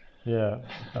most. Yeah,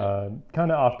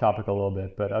 kind of off topic a little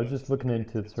bit, but I was just looking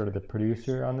into sort of the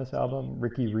producer on this album,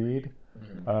 Ricky Reed.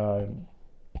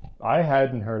 I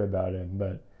hadn't heard about him,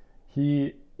 but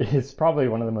he is probably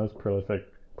one of the most prolific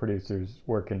producers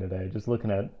working today. Just looking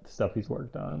at stuff he's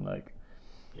worked on,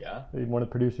 yeah, he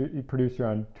producer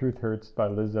on Truth Hurts by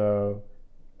Lizzo,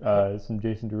 some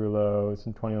Jason Derulo,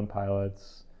 some 21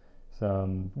 Pilots,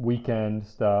 some Weekend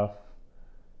stuff,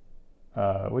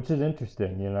 which is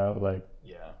interesting, yeah.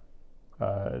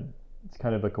 It's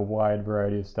kind of a wide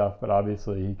variety of stuff, but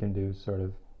obviously he can do sort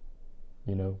of,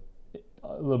 a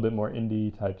little bit more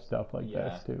indie type stuff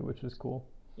this too, which is cool.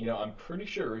 I'm pretty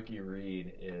sure Ricky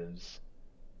Reed is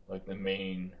the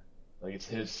main like it's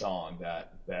his song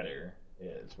that Better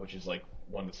is, which is like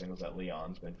one of the singles that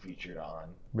Leon's been featured on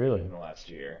Really? in the last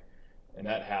year, and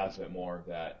that has a bit more of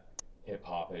that hip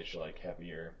hopish, like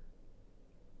heavier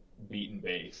beat and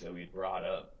bass that we brought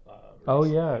up. Oh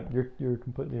Recently. yeah, you're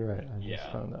completely right. I just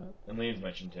Yeah, found that. and Liam's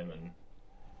mentioned him in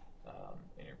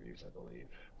interviews, I believe.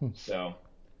 Hmm. So,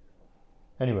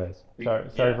 Anyways,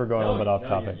 sorry for going a little bit off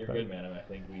topic. You're good, man. I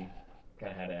think we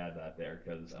kind of had to add that there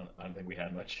because I don't think we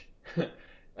had much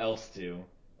else to.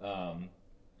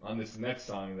 On this next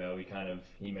song, though,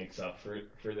 he makes up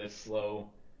for this slow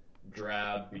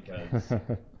drab because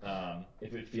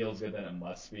if it feels good, then it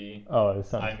must be. Oh, it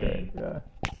sounds I great. mean, Yeah.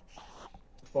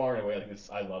 far and away, like this,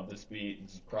 I love this beat.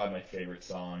 This is probably my favorite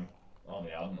song on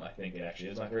the album. I think it actually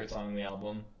is my favorite song on the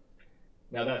album.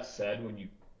 Now that said, when you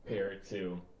pair it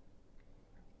to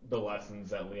the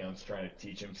lessons that Leon's trying to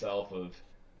teach himself of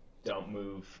don't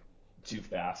move too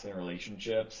fast in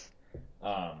relationships,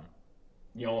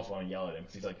 you almost want to yell at him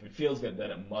because he's like, if it feels good, then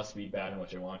it must be bad and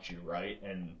what I want you to write.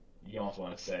 And you almost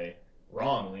want to say,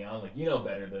 wrong, Leon. Like, you know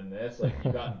better than this. Like,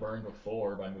 you've gotten burned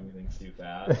before by moving things too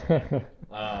fast.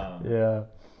 Yeah.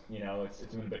 You know, it's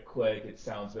been a bit quick. It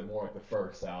sounds a bit more like the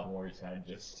first album where he's kind of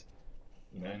just,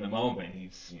 you know, in the moment,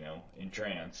 he's, you know,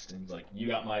 entranced. And he's like,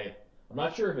 I'm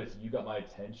not sure if it's you got my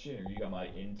attention or you got my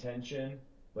intention,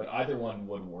 but either one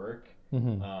would work.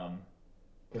 Mm-hmm.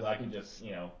 Because I can just,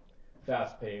 you know,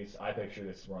 fast paced. I picture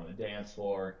this we're on the dance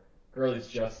floor. Girl he's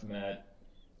just met,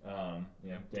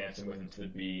 you know, dancing with him to the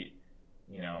beat,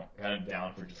 you know, kind of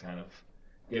down for just kind of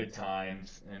good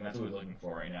times. And that's what we're looking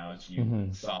for right now. As you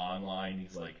saw online,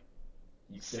 he's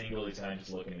single, he's kind of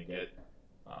just looking to get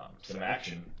some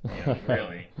action, you know,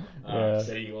 really.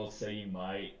 Say you will, say you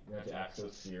might, you don't have to act so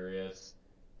serious.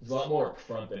 He's a lot more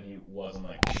upfront than he was on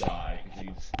like Shy, because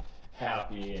he's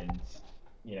happy and,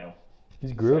 you know,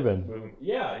 he's grooving.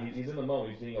 Yeah, he's in the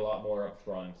moment. He's being a lot more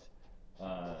upfront.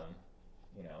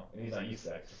 You know, and he's not used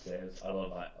to exercise. I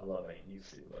love I ain't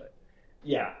used to, but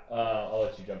yeah, I'll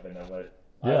let you jump in there. But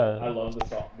yeah, I love the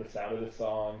sound of this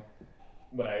song.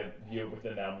 When I view it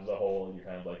within the album as a whole, you're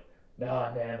kind of like,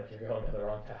 nah, man, like you're going down the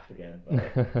wrong path again.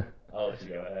 But I'll let you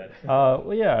go ahead.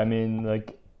 Well, yeah, I mean,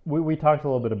 like we talked a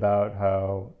little bit about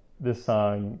how this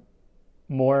song,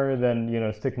 more than, you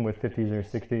know, sticking with 50s or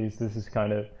 60s, this is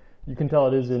kind of, you can tell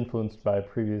it is influenced by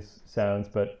previous sounds,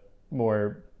 but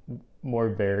more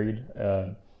varied,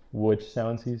 which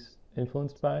sounds he's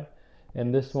influenced by.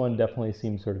 And this one definitely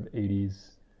seems sort of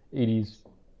 80s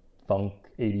funk,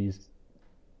 80s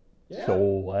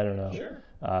soul, I don't know.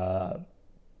 Sure.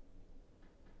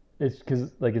 It's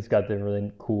because like it's got the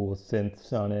really cool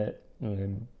synths on it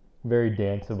and very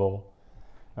danceable.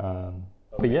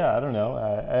 But yeah, I don't know.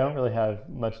 I don't really have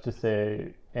much to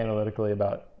say analytically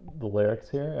about the lyrics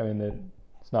here. I mean, they're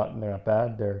not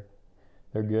bad. They're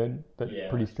good, but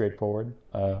pretty straightforward.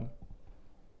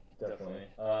 Definitely.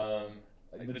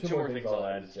 The two more things I'll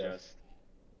add is just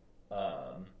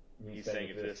he's saying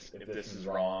if this is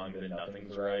wrong, then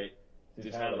nothing's right. So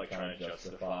he's kind of like trying to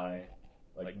justify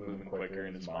like moving quicker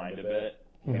in his mind a bit.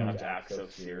 You don't have to act so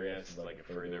serious, but like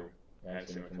further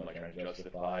acting with him, like trying to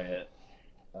justify it.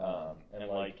 And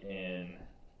like in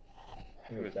I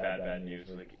think it was Bad News,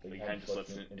 like he kind of just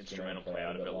lets an instrumental play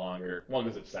out a bit longer. One,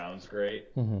 because it sounds great,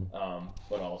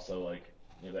 but also like,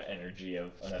 you know, the energy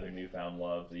of another newfound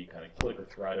love that you kind of click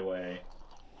with right away.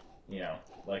 You know,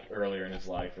 like earlier in his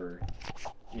life or,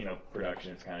 you know,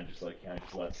 production, it's kind of just like, kind of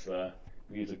just lets the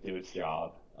music do its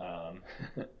job.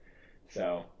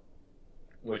 So,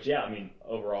 which, yeah, I mean,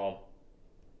 overall,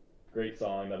 great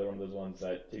song. Another one of those ones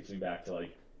that takes me back to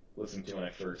like listening to when I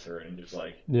first heard it and just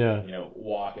like, you know,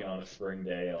 walking on a spring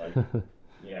day, like,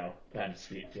 you know, kind of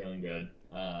feeling good.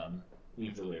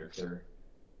 Even the lyrics are,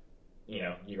 you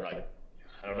know, you're like,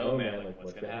 I don't know, man, like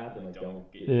what's gonna happen? Like,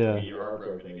 don't get your heart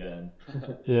broken again.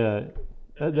 Yeah,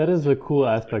 that is a cool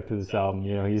aspect of this album.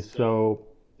 You know, he's so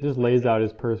just lays out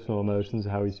his personal emotions,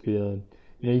 how he's feeling.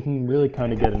 You know, you can really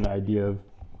kind of get an idea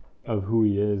of who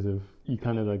he is. Of you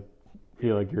kind of like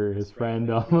feel like you're his friend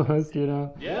almost. You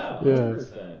know? Yeah,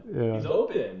 100%. Yeah. He's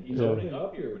open. He's opening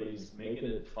up here, but he's making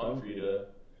it fun for you to,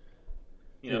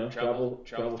 you know, travel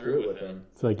through it with him.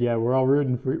 It's like, yeah, we're all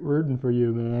rooting for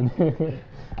you, man.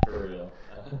 For real.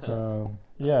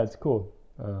 Yeah, it's cool.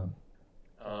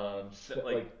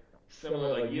 Like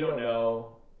similar, like you don't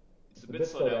know. It's a bit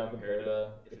slow down compared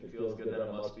to If It Feels Good, Then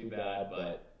It Must Be Bad,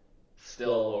 but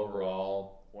still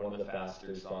overall one of the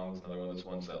faster songs. Another one of those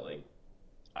ones that like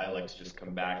I like to just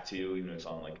come back to, even if it's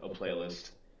on like a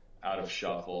playlist out of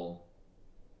shuffle.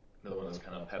 Another one of those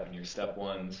kind of pep in your step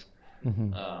ones.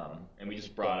 And we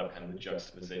just brought up kind of the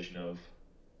juxtaposition of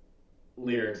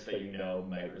lyrics that you know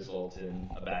might result in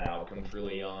a bad outcome for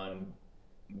Leon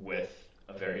with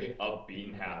a very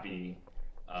upbeat and happy,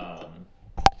 um,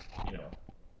 you know,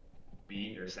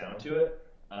 beat or sound to it.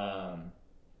 Um,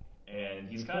 and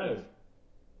he's kind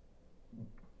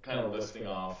of listing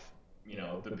off,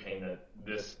 the pain that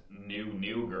this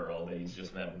new girl that he's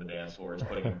just met on the dance floor is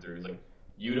putting him through. He's like,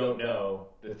 you don't know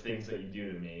the things that you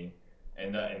do to me,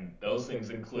 and those things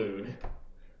include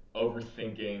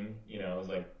overthinking. It's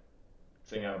like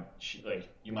saying how like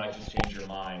you might just change your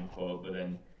mind, quote, but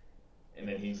then and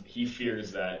then he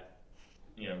fears that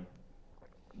you know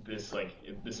this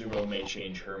new girl may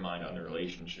change her mind on the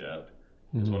relationship.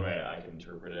 Is one way I can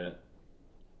interpret it.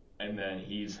 And then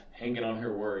he's hanging on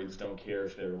her words, don't care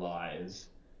if they're lies,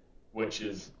 which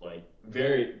is like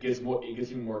it gets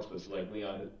even more explicit. Like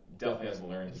Leon definitely has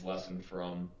learned his lesson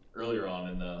from earlier on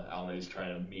in the album that he's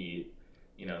trying to meet,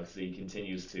 so he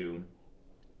continues to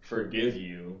forgive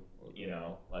you,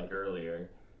 like earlier.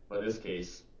 But in this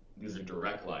case, these are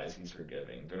direct lies he's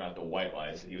forgiving. They're not the white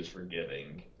lies that he was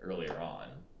forgiving earlier on.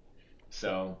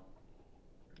 So,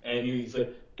 and he's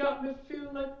like, got me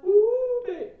feeling like, woo,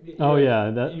 baby. Oh, like,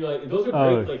 yeah. You're like, those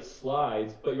are great, like,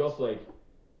 slides, but you're also like,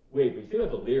 wait, but you think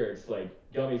about the lyrics, like,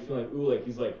 got me feeling like, ooh, like,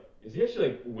 he's like, is he actually,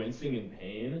 like, wincing in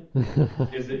pain?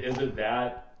 Is it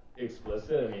that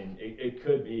explicit? I mean, it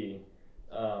could be.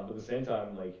 But at the same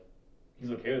time, like,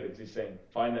 he's okay with it because he's saying,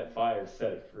 find that fire,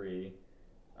 set it free.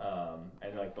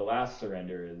 And, like, the last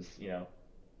surrender is,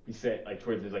 he said, like,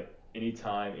 towards his, like,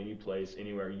 anytime, any place,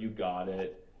 anywhere, you got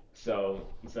it. So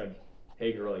he's like,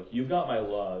 hey, girl, like, you've got my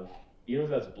love, even if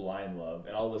that's blind love,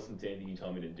 and I'll listen to anything you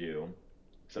tell me to do.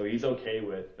 So he's okay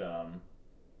with,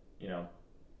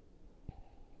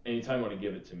 anytime you want to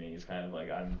give it to me, he's kind of like,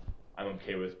 I'm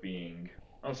okay with being,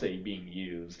 I don't say being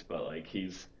used, but like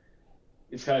it's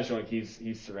kind of showing like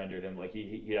he's surrendered him, like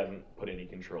he hasn't put any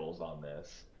controls on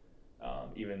this,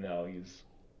 even though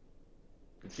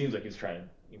it seems like he's trying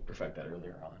to perfect that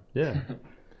earlier on. Yeah.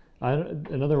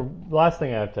 Another last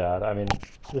thing I have to add. I mean,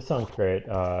 this song's great.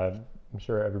 I'm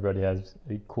sure everybody has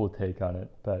a cool take on it,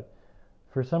 but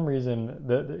for some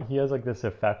reason, he has like this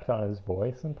effect on his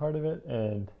voice in part of it,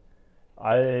 and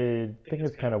I think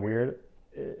it's kind of weird.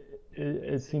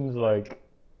 It seems like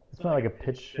it's not like a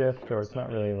pitch shift, or it's not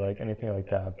really like anything like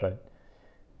that, but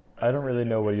I don't really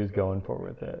know what he was going for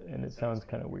with it, and it sounds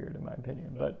kind of weird in my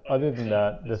opinion. But other than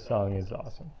that, this song is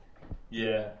awesome.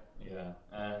 Yeah.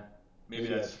 Maybe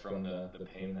that's from the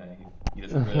pain that he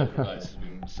doesn't really realize he's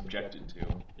being subjected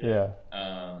to. Yeah.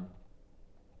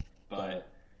 But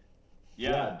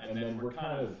yeah, and then we're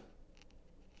kind of,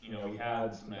 we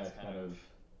had some nice kind of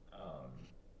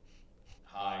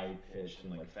high pitched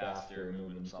and like faster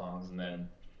moving songs, and then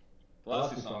the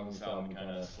last two songs this album kind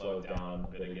of slowed down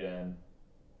a bit again,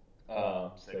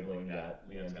 signaling that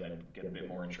Leon's gonna get a bit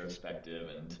more introspective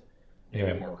and maybe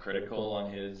a bit more critical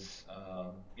on his,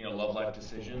 love life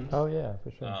decisions. Oh yeah,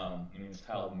 for sure. His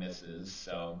title Misses,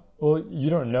 so. Well, You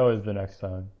Don't Know is the next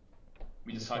song.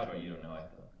 We just talked about You Don't Know, I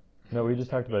thought. No, we just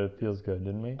talked about It Feels Good,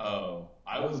 didn't we? Oh,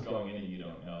 I was going into You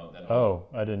Don't Know.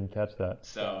 I didn't catch that.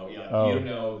 So, yeah, You Don't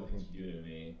Know the things you do to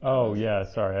me. Oh, yeah,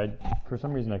 sorry. For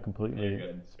some reason, I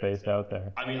completely spaced out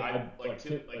there. I mean,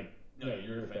 no,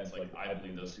 your defense, like, I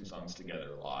believe those two songs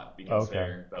together a lot because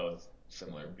they're both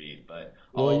similar beat, but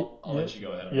I'll let you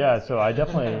go ahead. Yeah, so I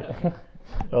definitely.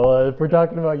 Well, if we're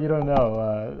talking about You Don't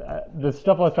Know, the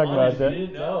stuff I was talking about. You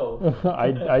didn't know.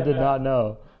 I did not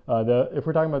know. If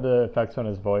we're talking about the effects on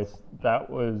his voice, that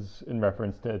was in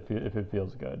reference to If It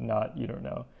Feels Good, not You Don't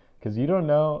Know. Because You Don't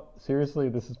Know, seriously,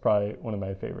 this is probably one of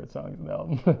my favorite songs in the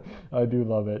album. I do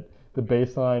love it. The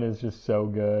bass line is just so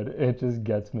good. It just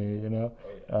gets me,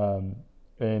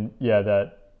 And yeah,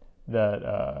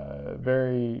 that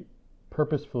very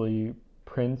purposefully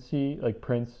Princey, like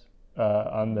Prince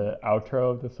on the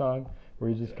outro of the song, where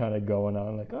he's just kind of going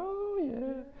on like, oh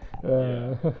yeah.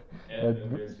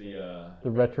 And there's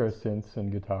the retro synths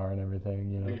and guitar and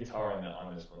everything, The guitar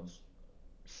on this one's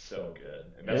so good,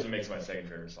 and that's what makes my second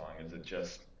favorite song. Is it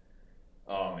just,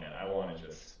 oh man, I want to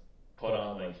just put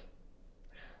on like,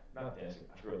 not dancing,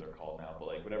 I forget what they're called now, but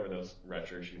like whatever those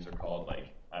retro shoes are called, like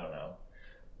I don't know.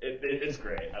 It's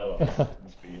great. I love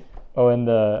this beat. Oh, and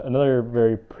another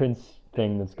very Prince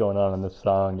thing that's going on in this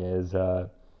song is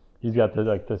he's got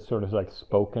the sort of like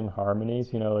spoken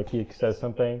harmonies, like he says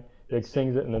something, like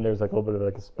sings it, and then there's like a little bit of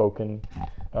like a spoken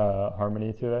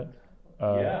harmony to it.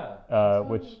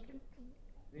 Which.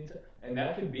 And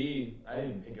that could be, I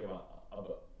didn't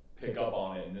pick up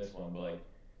on it in this one, but like,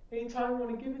 anytime you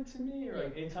want to give it to me, or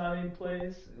like anytime, any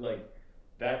place, like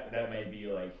that may be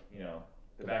like,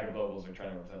 the backup vocals are trying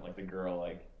to represent like the girl,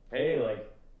 like, hey,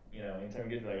 like, anytime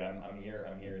you get like I'm here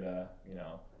to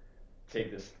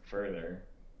take this further.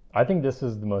 I think this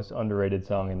is the most underrated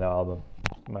song in the album,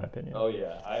 in my opinion. Oh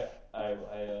yeah, I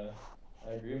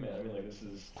agree, man. I mean, like this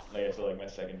is like I said, like my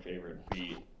second favorite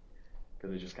beat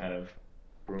because it's just kind of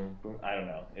boom boom. I don't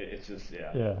know. It's just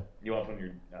yeah. Yeah. You want when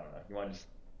you're I don't know. You want to just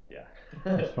yeah.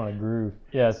 I just want to groove.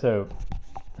 Yeah. So,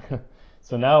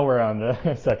 so now we're on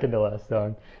the second to last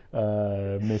song,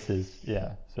 Mrs.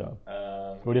 Yeah. So,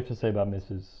 what do you have to say about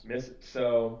Mrs.?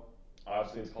 So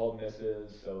obviously it's called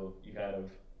Mrs. So you kind of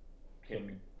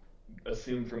can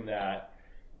assume from that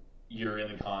you're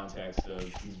in the context of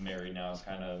he's married now. It's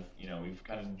kind of we've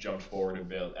kind of jumped forward a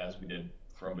bit as we did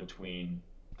from between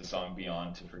the song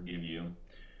Beyond to Forgive You.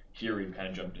 Here we've kind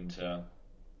of jumped into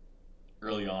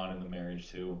early on in the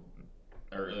marriage to,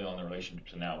 or early on in the relationship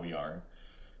to now we are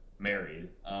married.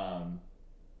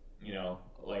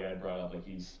 Like I brought up, like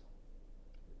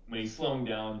when he's slowing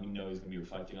down, he's gonna be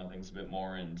reflecting on things a bit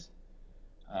more and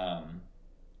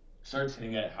starts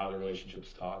hinting at how the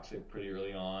relationship's toxic pretty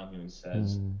early on. He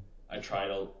says, I try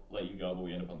to let you go, but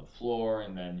we end up on the floor,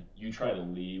 and then you try to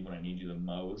leave when I need you the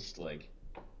most. Like,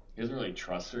 he doesn't really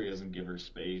trust her, he doesn't give her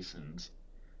space, and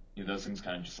those things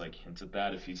kind of just like hints at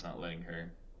that if he's not letting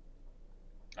her,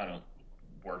 I don't know,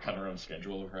 work on her own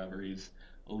schedule or however he's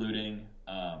alluding.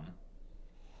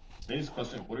 Then he's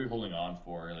questioning, what are you holding on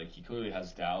for? Like, he clearly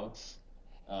has doubts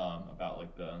about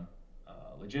like the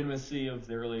legitimacy of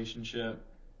their relationship.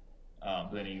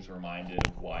 But then he's reminded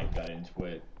of why he got into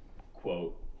it,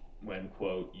 quote, when,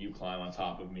 quote, you climb on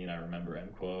top of me and I remember,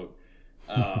 end quote.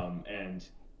 And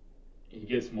he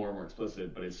gets more and more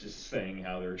explicit, but it's just saying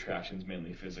how their attraction's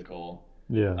mainly physical.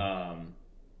 Yeah.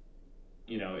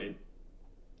 It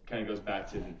kind of goes back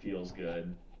to it feels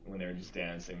good when they're just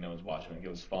dancing, no one's watching, like it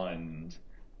was fun. And,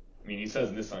 I mean, he says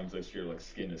in this song, it's like you're like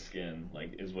skin to skin,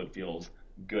 like is what feels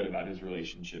good about his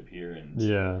relationship here. And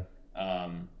yeah.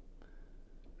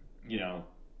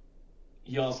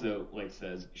 He also like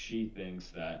says she thinks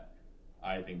that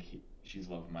I think she's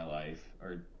love of my life,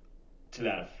 or to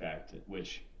that effect,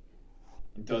 which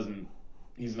doesn't.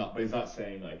 He's not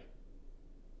saying like,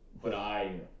 but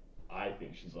I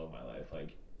think she's love of my life.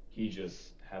 Like he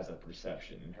just has a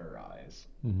perception in her eyes,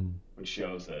 which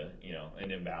shows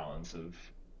an imbalance of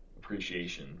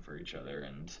appreciation for each other,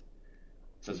 and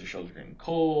says her shoulders are getting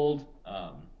cold.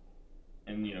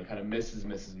 And kind of misses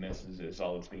is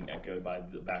all that's being echoed by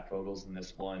the back vocals in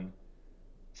this one.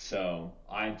 So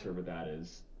I interpret that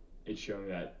as it's showing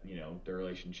that their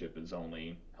relationship is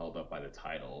only held up by the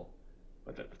title,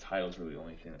 but that the title is really the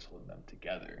only thing that's holding them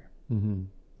together.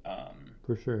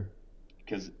 For sure.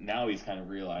 Because now he's kind of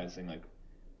realizing like,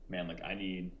 man, like I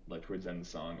need, like towards the end of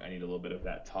the song, I need a little bit of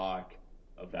that talk,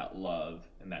 of that love,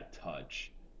 and that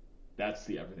touch. That's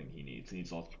the everything he needs. He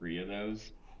needs all three of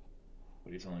those.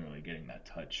 But he's only really getting that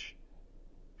touch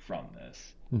from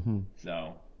this.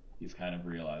 So he's kind of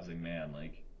realizing, man,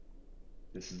 like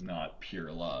this is not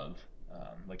pure love,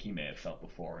 like he may have felt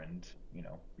before, and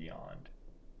beyond.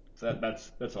 So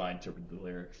that's how I interpret the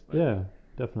lyrics. But, yeah,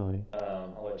 definitely.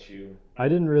 I'll let you. I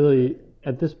didn't really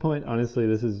at this point. Honestly,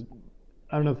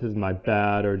 I don't know if this is my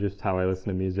bad or just how I listen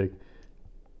to music.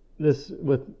 This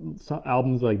with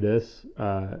albums like this,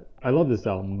 I love this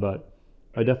album, but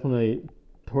I definitely.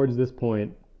 Towards this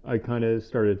point, I kind of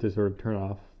started to sort of turn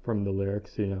off from the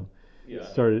lyrics, Yeah.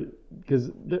 Started because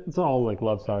it's all like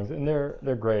love songs and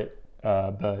they're great,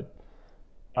 but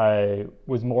I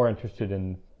was more interested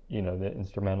in the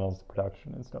instrumentals,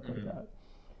 production, and stuff like that.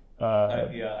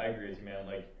 I agree with you, man.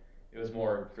 Like it was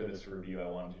more for this review. I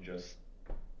wanted to just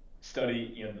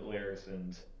study the lyrics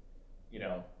and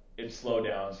it's slowed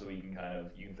down so you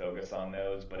can focus on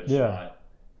those, but it's not.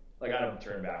 Like, I don't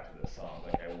turn back to this song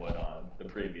like I would on the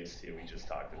previous two we just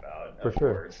talked about. For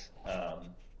sure. Course.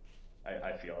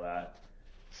 I feel that.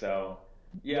 So,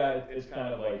 yeah, it's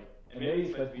kind of like, and maybe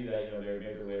it's supposed to be that,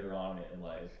 they're later on in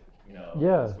life,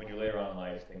 Yeah. When you're later on in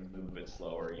life, things move a bit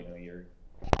slower, you're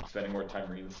spending more time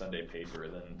reading the Sunday paper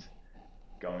than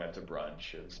going out to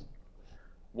brunch is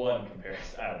one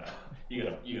comparison. I don't know. You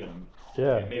get them.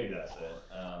 Yeah. Maybe that's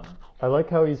it. I like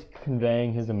how he's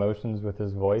conveying his emotions with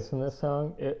his voice in this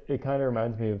song. It kind of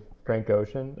reminds me of Frank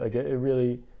Ocean. Like it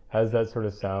really has that sort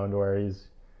of sound where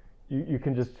you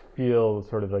can just feel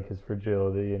sort of like his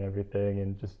fragility and everything,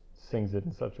 and just sings it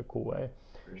in such a cool way.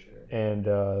 For sure. And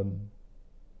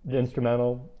the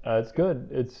instrumental, it's good.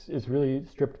 It's really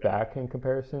stripped back in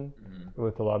comparison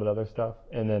with a lot of the other stuff.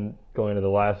 And then going to the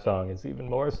last song is even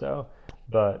more so.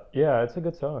 But yeah, it's a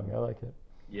good song. I like it.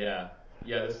 Yeah,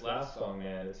 this last song,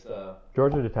 man, it's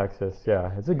Georgia to Texas.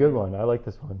 Yeah, it's a good one. I like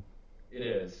this one. It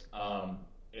is.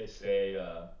 It's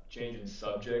a change in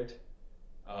subject,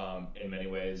 in many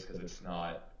ways because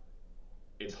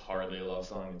it's hardly a love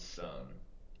song.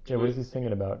 Yeah, what is he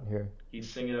singing about here? He's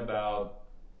singing about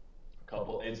a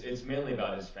couple. It's mainly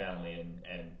about his family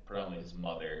and predominantly his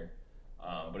mother,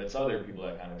 but it's other people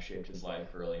that kind of shaped his life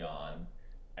early on,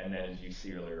 and then as you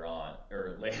see earlier on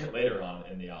or later on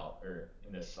in or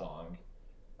in this song,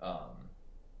 um,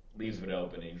 leaves it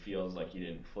open. And he feels like he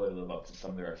didn't fully live up to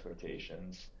some of their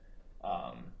expectations,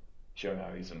 um, showing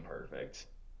how he's imperfect.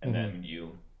 And Mm-hmm. then when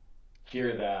you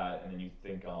hear that, and then you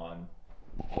think on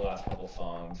the last couple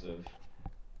songs of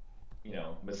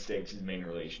mistakes he's made in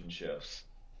relationships.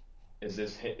 Is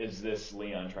this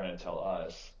Leon trying to tell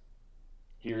us?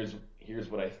 Here's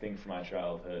what I think from my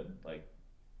childhood. Like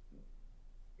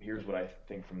here's what I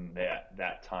think from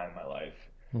that time in my life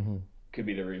Mm-hmm. could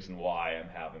be the reason why I'm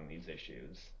having these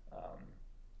issues.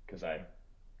 Because I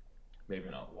maybe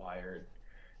not wired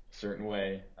a certain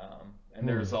way. And Hmm.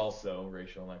 there's also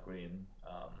racial inequity and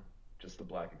just the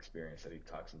black experience that he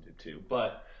talks into too.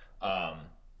 But um,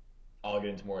 I'll get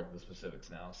into more of the specifics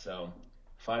now. So,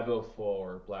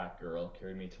 504 Black Girl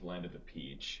carried me to the land of the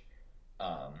peach.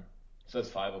 Um, so that's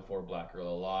 504 Black Girl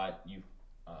a lot.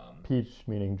 Peach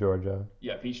meaning Georgia.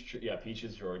 Yeah, peach. Yeah, peach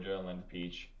is Georgia, land of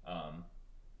peach.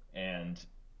 And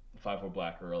 504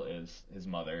 Black Girl is his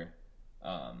mother.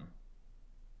 Um,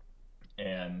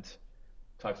 and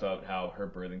talks about how her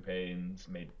birthing pains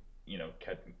made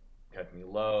kept me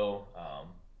low.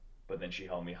 But then she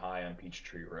held me high on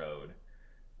Peachtree Road.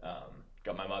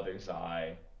 Got my mother's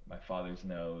eye, my father's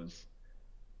nose.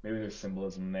 Maybe there's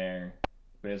symbolism there,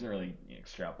 but it doesn't really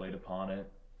extrapolate upon it.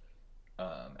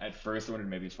 At first, I wondered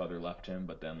maybe his father left him,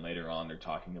 but then later on, they're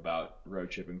talking about road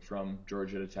tripping from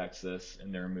Georgia to Texas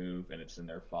in their move, and it's in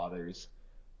their father's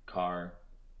car.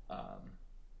 Um,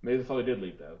 Maybe the father did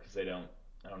leave though, because they don't.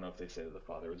 I don't know if they say that the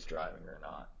father was driving or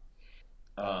not.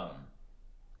 Um,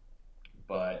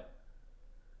 but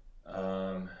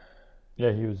um,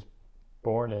 Yeah, he was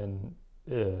born in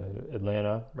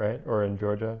Atlanta, right, or in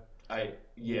Georgia,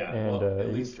 yeah, and well,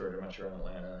 at least Georgia, I'm not sure in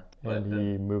Atlanta, but then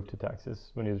he moved to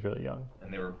Texas when he was really young.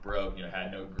 and they were broke,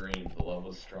 had no green. The love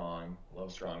was strong.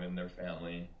 Love strong in their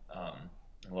family.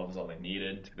 Love was all they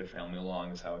needed to get their family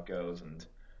along. Is how it goes. And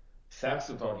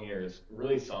saxophone here is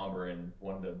really somber and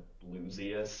one of the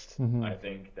bluesiest Mm-hmm. I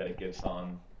think that it gets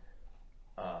on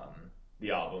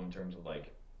the album in terms of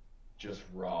like just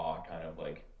raw kind of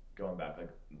like going back like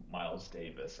Miles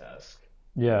Davis esque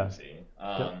Yeah. bluesy.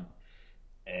 D-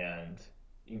 And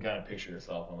you can kind of picture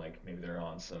yourself on like maybe they're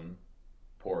on some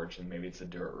porch and maybe it's a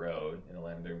dirt road in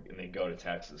Atlanta and they go to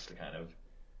Texas to kind of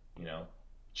you know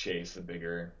chase a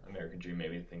bigger American dream.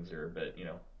 Maybe things are a bit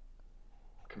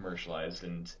commercialized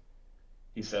and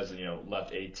he says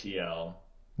left ATL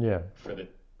yeah. for the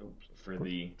for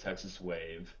the Texas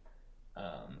wave.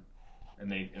 Um,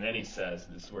 and then he says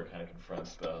this is where it kind of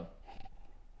confronts the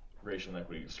racial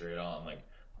inequity straight on. Like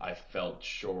I felt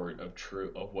short of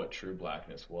what true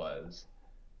blackness was.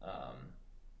 Um,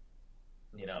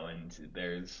 and I'm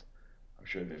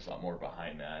sure there's a lot more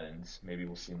behind that, and maybe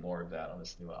we'll see more of that on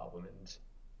this new album.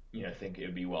 And I think it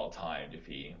would be well timed if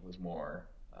he was more,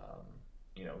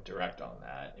 direct on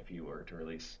that. If he were to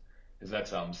release his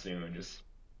next album soon, just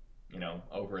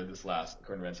over this last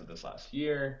current events of this last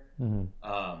year. Mm-hmm.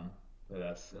 But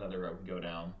that's another road we can go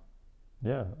down.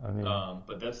 Yeah, I mean,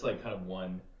 But that's like kind of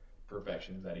one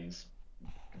perfection that he's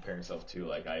comparing himself to.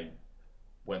 Like I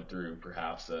went through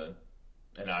perhaps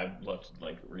and I looked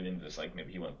like reading this like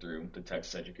maybe he went through the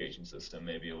Texas education system.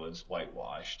 Maybe it was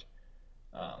whitewashed,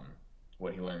 um,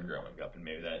 what he learned growing up, and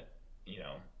maybe that you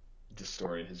know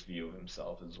distorted his view of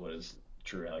himself as what his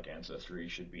true like ancestry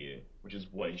should be, which is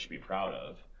what he should be proud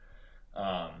of.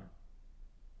 Um,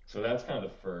 so that's kind of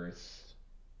the first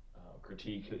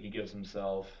critique he gives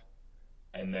himself,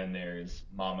 and then there's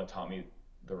 "Mama taught me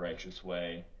the righteous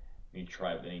way." And he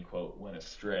tried, then he quote went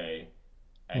astray,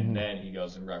 and mm-hmm. then he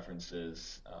goes and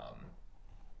references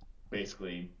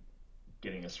basically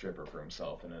getting a stripper for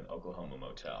himself in an Oklahoma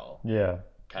motel. Yeah.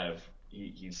 Kind of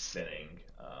he's sinning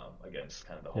against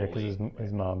kind of the Yeah, because holy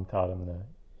his mom taught him that.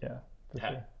 Yeah, for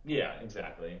sure. Yeah,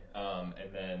 exactly. And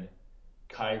then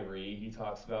Kyrie, he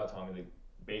talks about Tommy.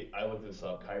 I looked this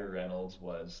up. Kyrie Reynolds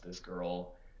was this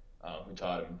girl who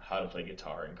taught him how to play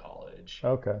guitar in college,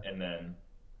 Okay. and then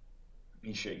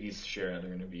he's sharing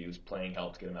other interviews. Playing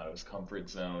helped get him out of his comfort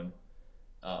zone.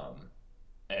 Um,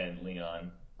 and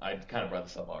Leon, I kind of brought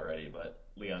this up already, but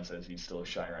Leon says he's still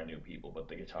shy around new people, but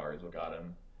the guitar is what got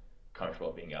him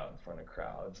comfortable being out in front of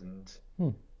crowds, and Hmm.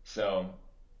 so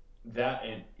that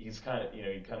and he's kind of he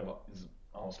kind of is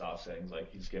almost offsetting.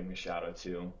 Like he's giving a shout out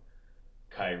to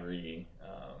Kyrie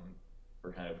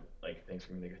for kind of like thanks for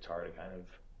giving the guitar to kind of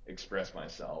express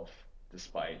myself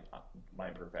despite my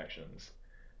imperfections.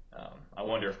 I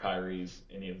wonder if Kyrie's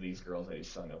any of these girls that he's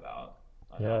sung about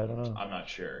on Yeah, I don't albums. know. I'm not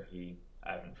sure.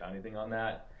 I haven't found anything on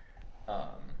that. Um,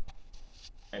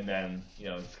 and then he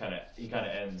kind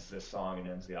of ends this song and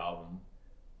ends the album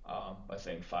by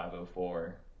saying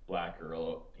 504 black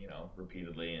girl,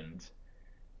 repeatedly. And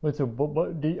Wait, so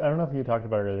I don't know if you talked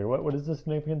about it earlier. What is the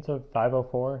significance of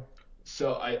 504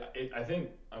 so I think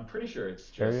I'm pretty sure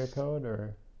it's area just code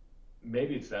or?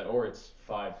 maybe it's that, or it's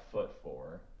 5'4",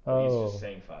 but he's just Oh,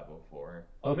 saying 504.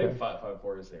 Well, maybe okay.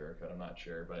 5'4" is the area code. I'm not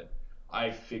sure, but I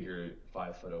figured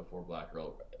 5'04" black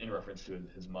girl in reference to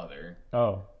his mother,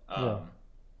 Oh, yeah. um,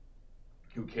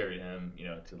 who carried him,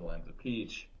 to the lands of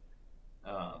peach.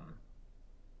 Um,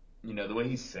 the way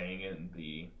he's saying it and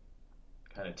the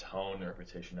kind of tone, the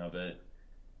repetition of it,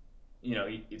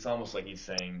 it's almost like he's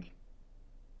saying,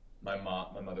 my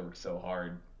mother worked so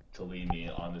hard to lead me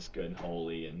on this good and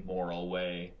holy and moral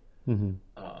way. Hmm.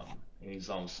 And he's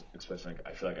almost expressing like,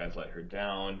 I feel like I've let her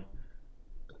down,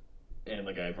 and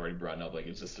like I've already brought up, like,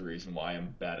 is this the reason why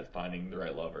I'm bad at finding the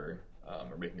right lover,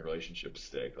 or making a relationship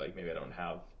stick? Like maybe I don't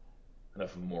have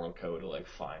enough of a moral code to like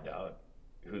find out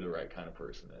who the right kind of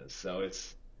person is. So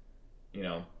it's you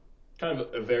know kind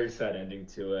of a very sad ending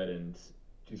to it, and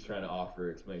he's trying to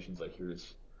offer explanations like,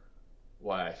 here's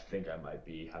why I think I might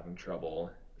be having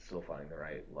trouble still finding the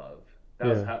right love.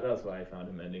 Yeah. That's why I found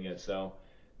him ending it. So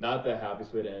not the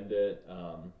happiest way to end it.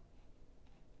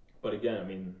 But again, I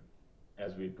mean,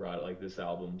 as we brought it, like, this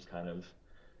album's kind of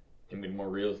him being more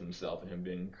real with himself and him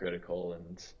being critical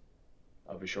and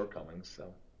of his shortcomings. So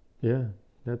Yeah,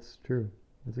 that's true.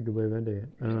 That's a good way of ending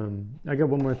it. I got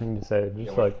one more thing to say. yeah,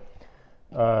 Just like,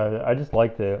 I just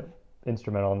like the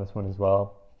instrumental on this one as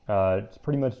well. It's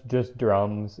pretty much just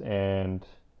drums and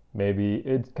maybe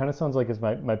it kind of sounds like it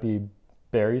might be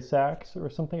bari sax or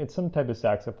something. It's some type of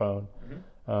saxophone.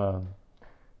 mm-hmm. Um,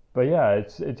 but yeah,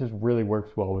 it just really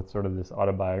works well with sort of this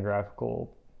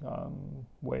autobiographical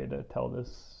way to tell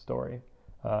this story.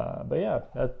 But yeah,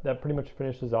 that pretty much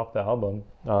finishes off the album.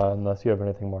 Unless you have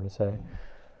anything more to say.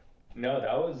 No,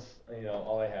 that was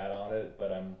all I had on it.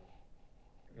 But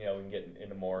we can get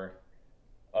into more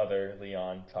other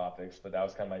Leon topics. But that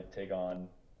was kind of my take on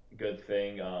Good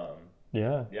Thing.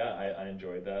 Yeah. Yeah, I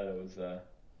enjoyed that. It was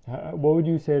What would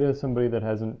you say to somebody that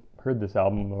hasn't heard this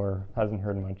album or hasn't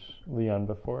heard much Leon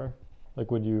before? Like,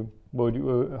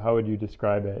 how would you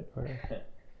describe it? Or,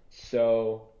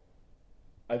 so.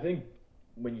 I think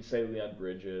when you say Leon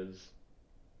Bridges,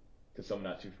 to someone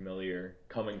not too familiar,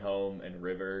 Coming Home and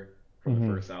River from the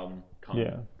hmm. first album come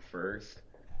Yeah. first,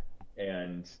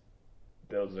 and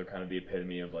those are kind of the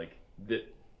epitome of like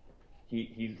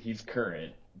he's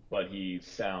current, but he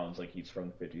sounds like he's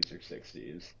from the 50s or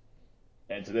 60s.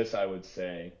 And to this, I would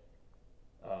say,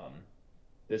 um,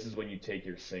 this is when you take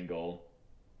your single,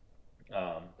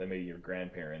 that maybe your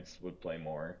grandparents would play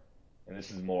more, and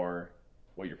this is more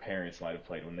what your parents might have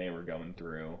played when they were going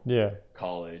through Yeah.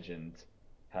 college and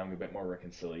having a bit more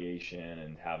reconciliation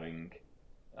and having,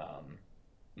 um,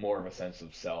 more of a sense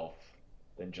of self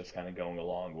than just kind of going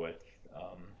along with,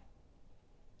 um,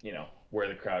 where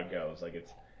the crowd goes. Like,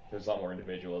 there's a lot more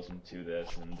individualism to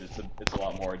this, and it's a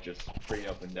lot more just free and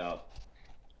opened up.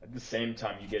 At the same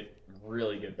time, you get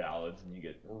really good ballads and you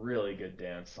get really good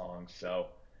dance songs. So,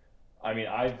 I mean,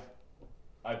 I've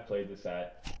played this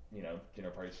at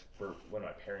dinner parties for when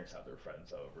my parents have their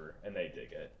friends over, and they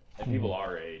dig it. And Hmm. people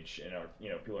our age and our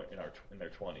people in their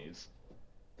 20s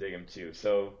dig him too.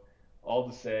 So all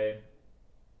to say,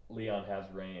 Leon has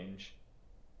range.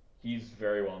 He's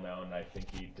very well known. I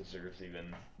think he deserves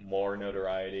even more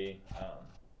notoriety.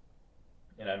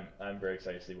 And I'm very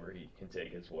excited to see where he can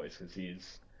take his voice,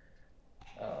 because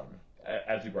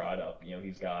as we brought up,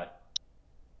 he's got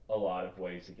a lot of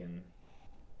ways he can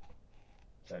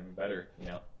sound better.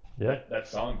 Yeah. That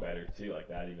song better too. Like,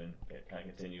 that even it kind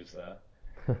of continues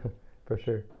For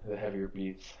sure. the heavier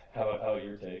beats. How about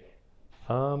your take?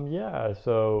 Yeah.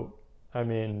 So, I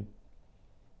mean,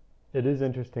 it is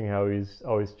interesting how he's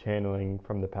always channeling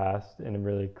from the past in a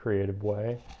really creative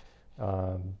way.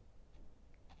 Um,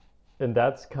 and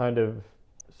that's kind of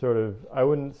sort of, I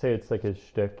wouldn't say it's like his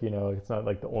shtick, it's not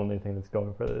like the only thing that's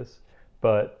going for this,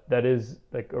 but that is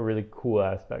like a really cool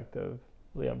aspect of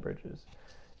Leon Bridges.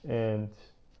 And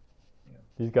Yeah.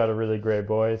 he's got a really great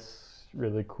voice,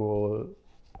 really cool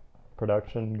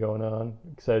production going on.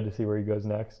 Excited to see where he goes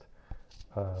next.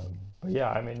 But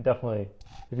yeah, I mean, definitely,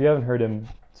 if you haven't heard him,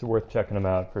 it's worth checking him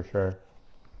out for sure.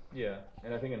 Yeah,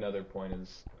 and I think another point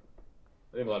is,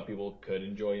 I think a lot of people could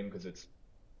enjoy him because it's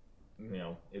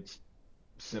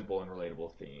simple and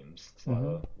relatable themes. It's a lot Hmm.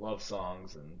 of love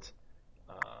songs and,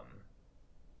 um,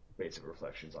 basic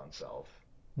reflections on self,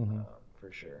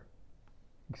 for sure.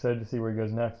 Excited to see where he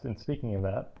goes next. And speaking of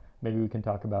that, maybe we can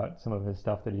talk about some of his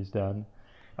stuff that he's done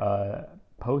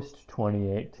post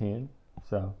 2018.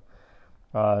 So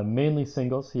mainly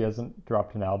singles. He hasn't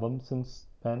dropped an album since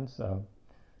then. So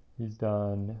he's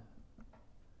done.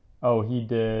 Oh, he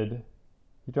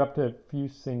dropped a few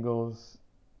singles.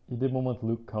 He did one with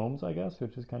Luke Combs, I guess,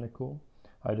 which is kind of cool.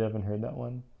 I haven't heard that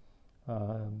one.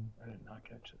 I did not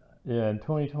catch that. Yeah, in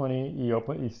 2020,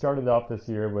 he started off this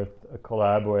year with a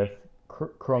collab with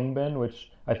Khruangbin,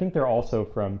 which I think they're also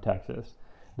from Texas.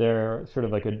 They're sort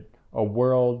of like a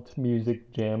world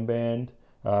music jam band.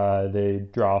 They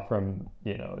draw from,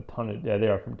 a ton of, yeah, they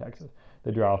are from Texas.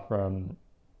 They draw from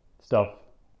stuff,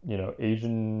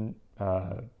 Asian,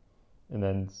 and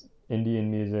then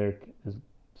Indian music, is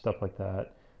stuff like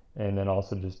that. And then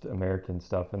also just American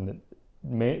stuff. And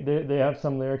they have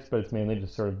some lyrics, but it's mainly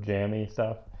just sort of jammy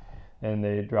stuff. And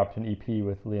they dropped an EP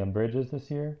with Leon Bridges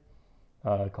this year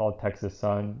called Texas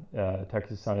Sun.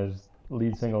 Texas Sun is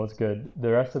lead single. It's good. The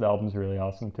rest of the album's really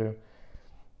awesome too.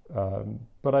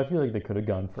 But I feel like they could have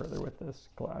gone further with this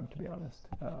collab, to be honest.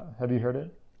 Have you heard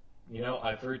it?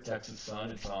 I've heard Texas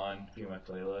Sun. It's on a few of my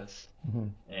playlists.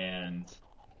 And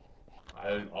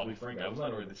I'll be frank, I was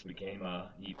not aware this became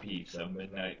a EP. So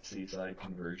Midnight Seaside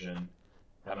Conversion,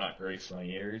 Have Not Graced My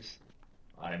Ears.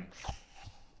 I'm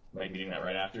might be doing that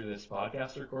right after this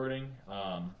podcast recording.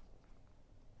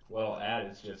 Well, Ad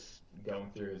is just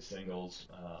going through his singles,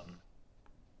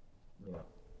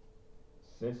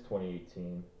 since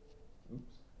 2018.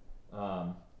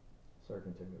 Sorry for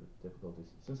technical difficulties.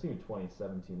 Since even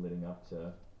 2017, leading up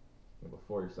to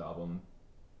before this album,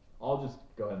 I'll just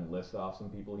go ahead and list off some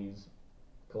people he's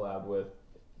collabed with,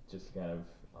 just to kind of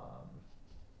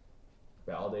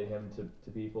validate him to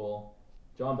people.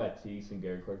 John Baptiste and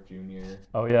Gary Clark Jr.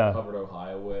 Oh yeah. Covered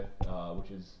Ohio with,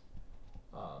 which is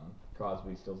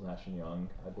Crosby, Stills, Nash and Young,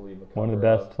 I believe. One of the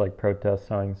best protest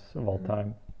songs of all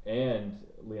time. And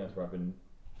Leon's brought up in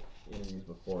interviews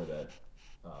before that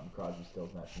Crosby,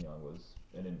 Stills, Nash and Young was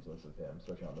an influence of him,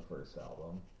 especially on the first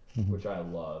album, which I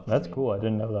love. That's cool. I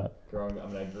didn't know that.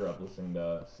 I grew up listening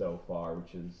to So Far,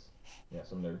 which is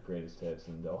some of their greatest hits,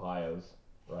 and Ohio's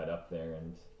right up there.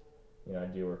 And I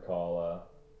do recall.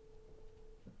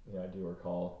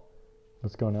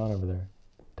 What's going on over there?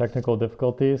 Technical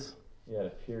difficulties? Yeah, it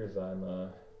appears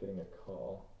I'm getting a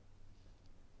call.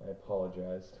 I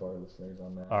apologize to our listeners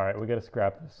on that. All right, we got to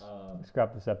scrap this.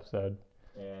 Scrap this episode.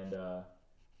 And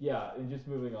and just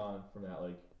moving on from that,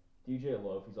 DJ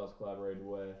Loaf, he's also collaborated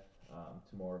with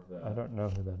to more of the I don't know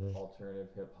who that is. Alternative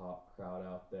hip hop crowd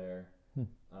out there. And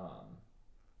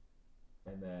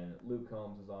then Luke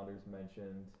Combs, as Anders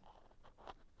mentioned.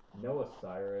 Noah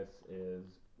Cyrus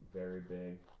is very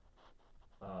big,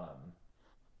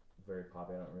 very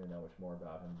popular. I don't really know much more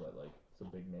about him, but it's a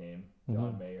big name.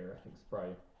 John Mayer, I think, is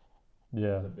probably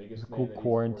the biggest it's a cool name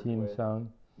quarantine song.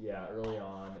 Yeah, early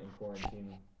on in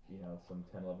quarantine, some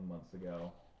 10, 11 months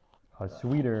ago.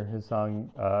 Sweeter, his song,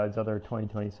 his other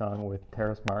 2020 song with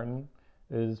Terrace Martin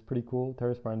is pretty cool.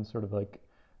 Terrace Martin's sort of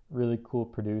really cool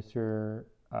producer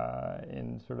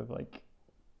in sort of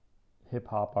hip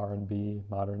hop, R&B,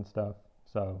 modern stuff.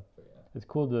 So it's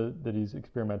cool that he's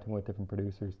experimenting with different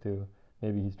producers too.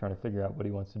 Maybe he's trying to figure out what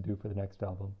he wants to do for the next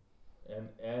album.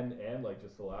 And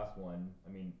just the last one,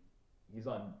 I mean, he's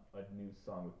on a new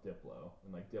song with Diplo,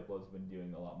 and Diplo's been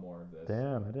doing a lot more of this.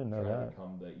 Damn, I didn't know that.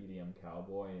 Trying to become the EDM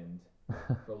cowboy, and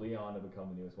for Leon to become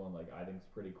the newest one, I think it's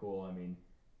pretty cool. I mean,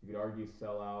 you could argue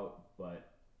sellout, but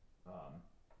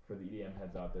for the EDM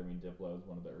heads out there, I mean, Diplo is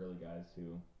one of the early guys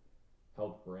who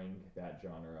helped bring that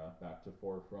genre back to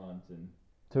forefront. And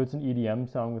so it's an EDM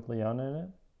song with Leon in it?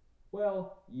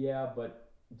 Well, yeah,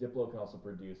 but Diplo can also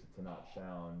produce it to not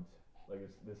sound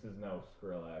this is no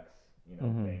Skrillex,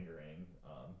 bangering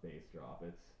bass drop.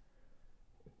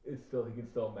 It's still, he can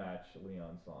still match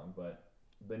Leon's song, but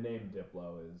the name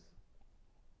Diplo is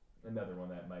another one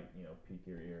that might pique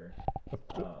your ear.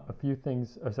 A few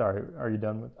things. Oh, sorry, are you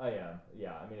done with? I am.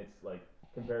 Yeah, I mean, it's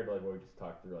compared to what we just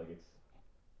talked through, it's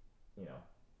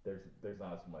there's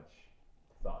not as much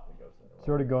thought that goes into it.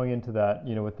 Sort of going into that,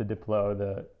 with the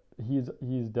Diplo, he was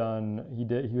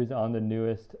on the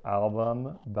newest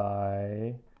album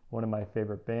by one of my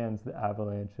favorite bands, the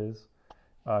Avalanches.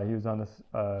 He was on this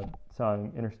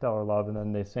song Interstellar Love, and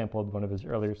then they sampled one of his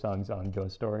earlier songs on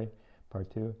Ghost Story Part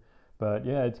 2. But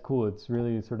yeah, it's cool. It's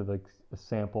really sort of a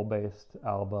sample-based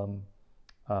album.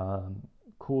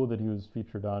 Cool that he was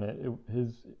featured on it.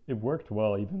 It worked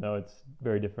well, even though it's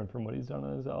very different from what he's done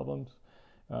on his albums.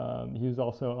 He was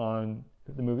also on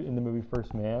in the movie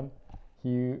First Man.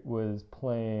 He was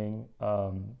playing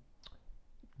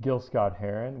Gil Scott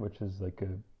Heron, which is like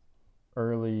a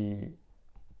early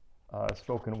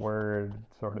spoken word,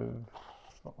 sort of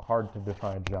hard to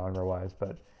define genre-wise,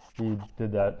 but he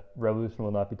did that "Revolution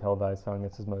Will Not Be Televised" song.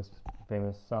 That's his most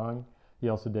famous song. He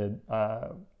also did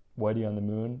 "Whitey on the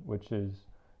Moon," which is,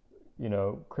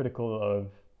 critical of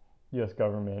U.S.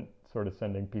 government sort of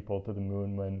sending people to the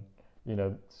moon when,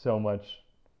 so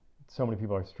many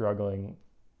people are struggling.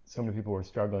 So many people were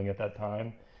struggling at that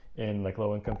time in like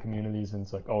low-income communities, and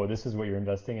it's like, oh, this is what you're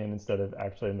investing in instead of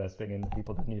actually investing in the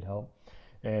people that need help.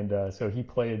 And so he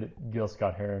played Gil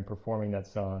Scott Heron performing that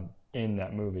song in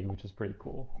that movie, which is pretty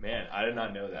cool. Man, I did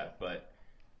not know that, but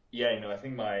yeah, I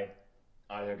think my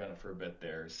eyes are gonna for a bit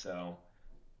there. So,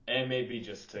 and maybe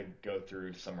just to go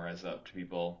through to summarize up to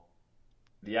people,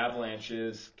 the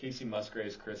Avalanches, Casey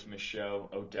Musgraves' Christmas show,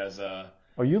 Odessa,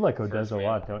 Oh, you like First Odessa a Man,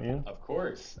 lot, don't you? of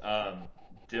course,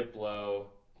 Diplo,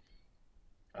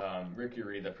 Ricky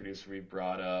Reed, the producer we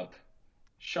brought up,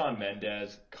 Shawn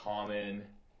Mendes, Common,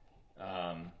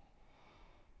 um,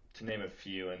 to name a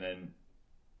few, and then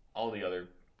all the other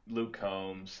Luke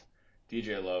Combs,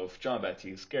 DJ Loaf, John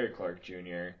Baptiste, Gary Clark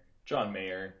Jr., John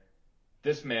Mayer.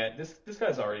 This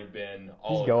guy's already been He's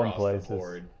all going across the places.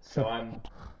 board. So I'm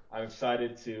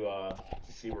excited to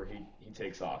see where he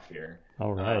takes off here.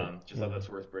 All right. Just Yeah. thought that's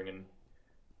worth bringing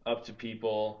up to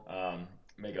people.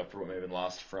 Make up for what may have been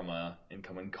lost from a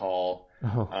incoming call.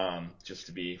 Oh, Just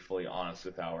to be fully honest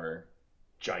with our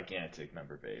gigantic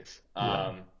member base.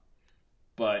 yeah.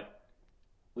 But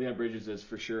Leon Bridges is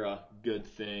for sure a good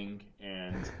thing,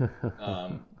 and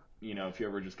if you're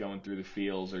ever just going through the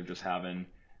feels or just having,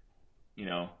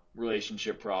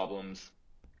 relationship problems,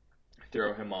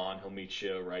 throw him on. He'll meet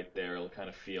you right there. It'll kind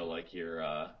of feel like you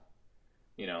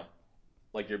know,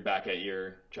 like you're back at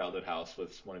your childhood house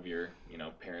with one of your,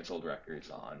 parents' old records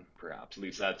on, perhaps. At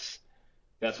least that's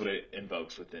what it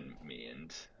invokes within me,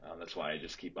 and that's why I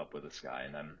just keep up with this guy.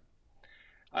 And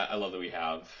I love that we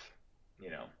have,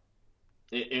 you know,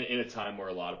 in a time where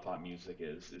a lot of pop music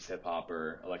is hip hop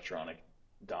or electronic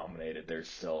dominated, there's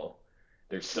still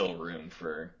room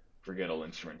for good old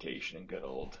instrumentation and good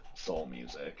old soul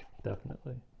music.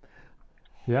 Definitely.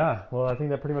 Yeah, well, I think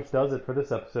that pretty much does it for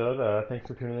this episode. Thanks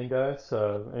for tuning in, guys.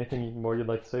 Anything more you'd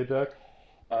like to say, Jack?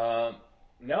 Um,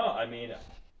 no, I mean,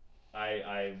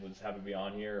 I was happy to be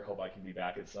on here. Hope I can be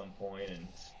back at some point, and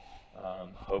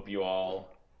hope you all,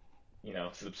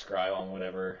 subscribe on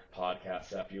whatever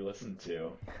podcast app you listen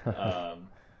to. Um,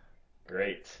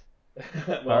 Great. All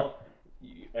right. Well,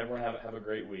 everyone have a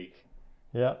great week.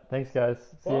 Yeah, thanks, guys.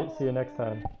 See you Bye. next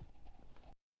time.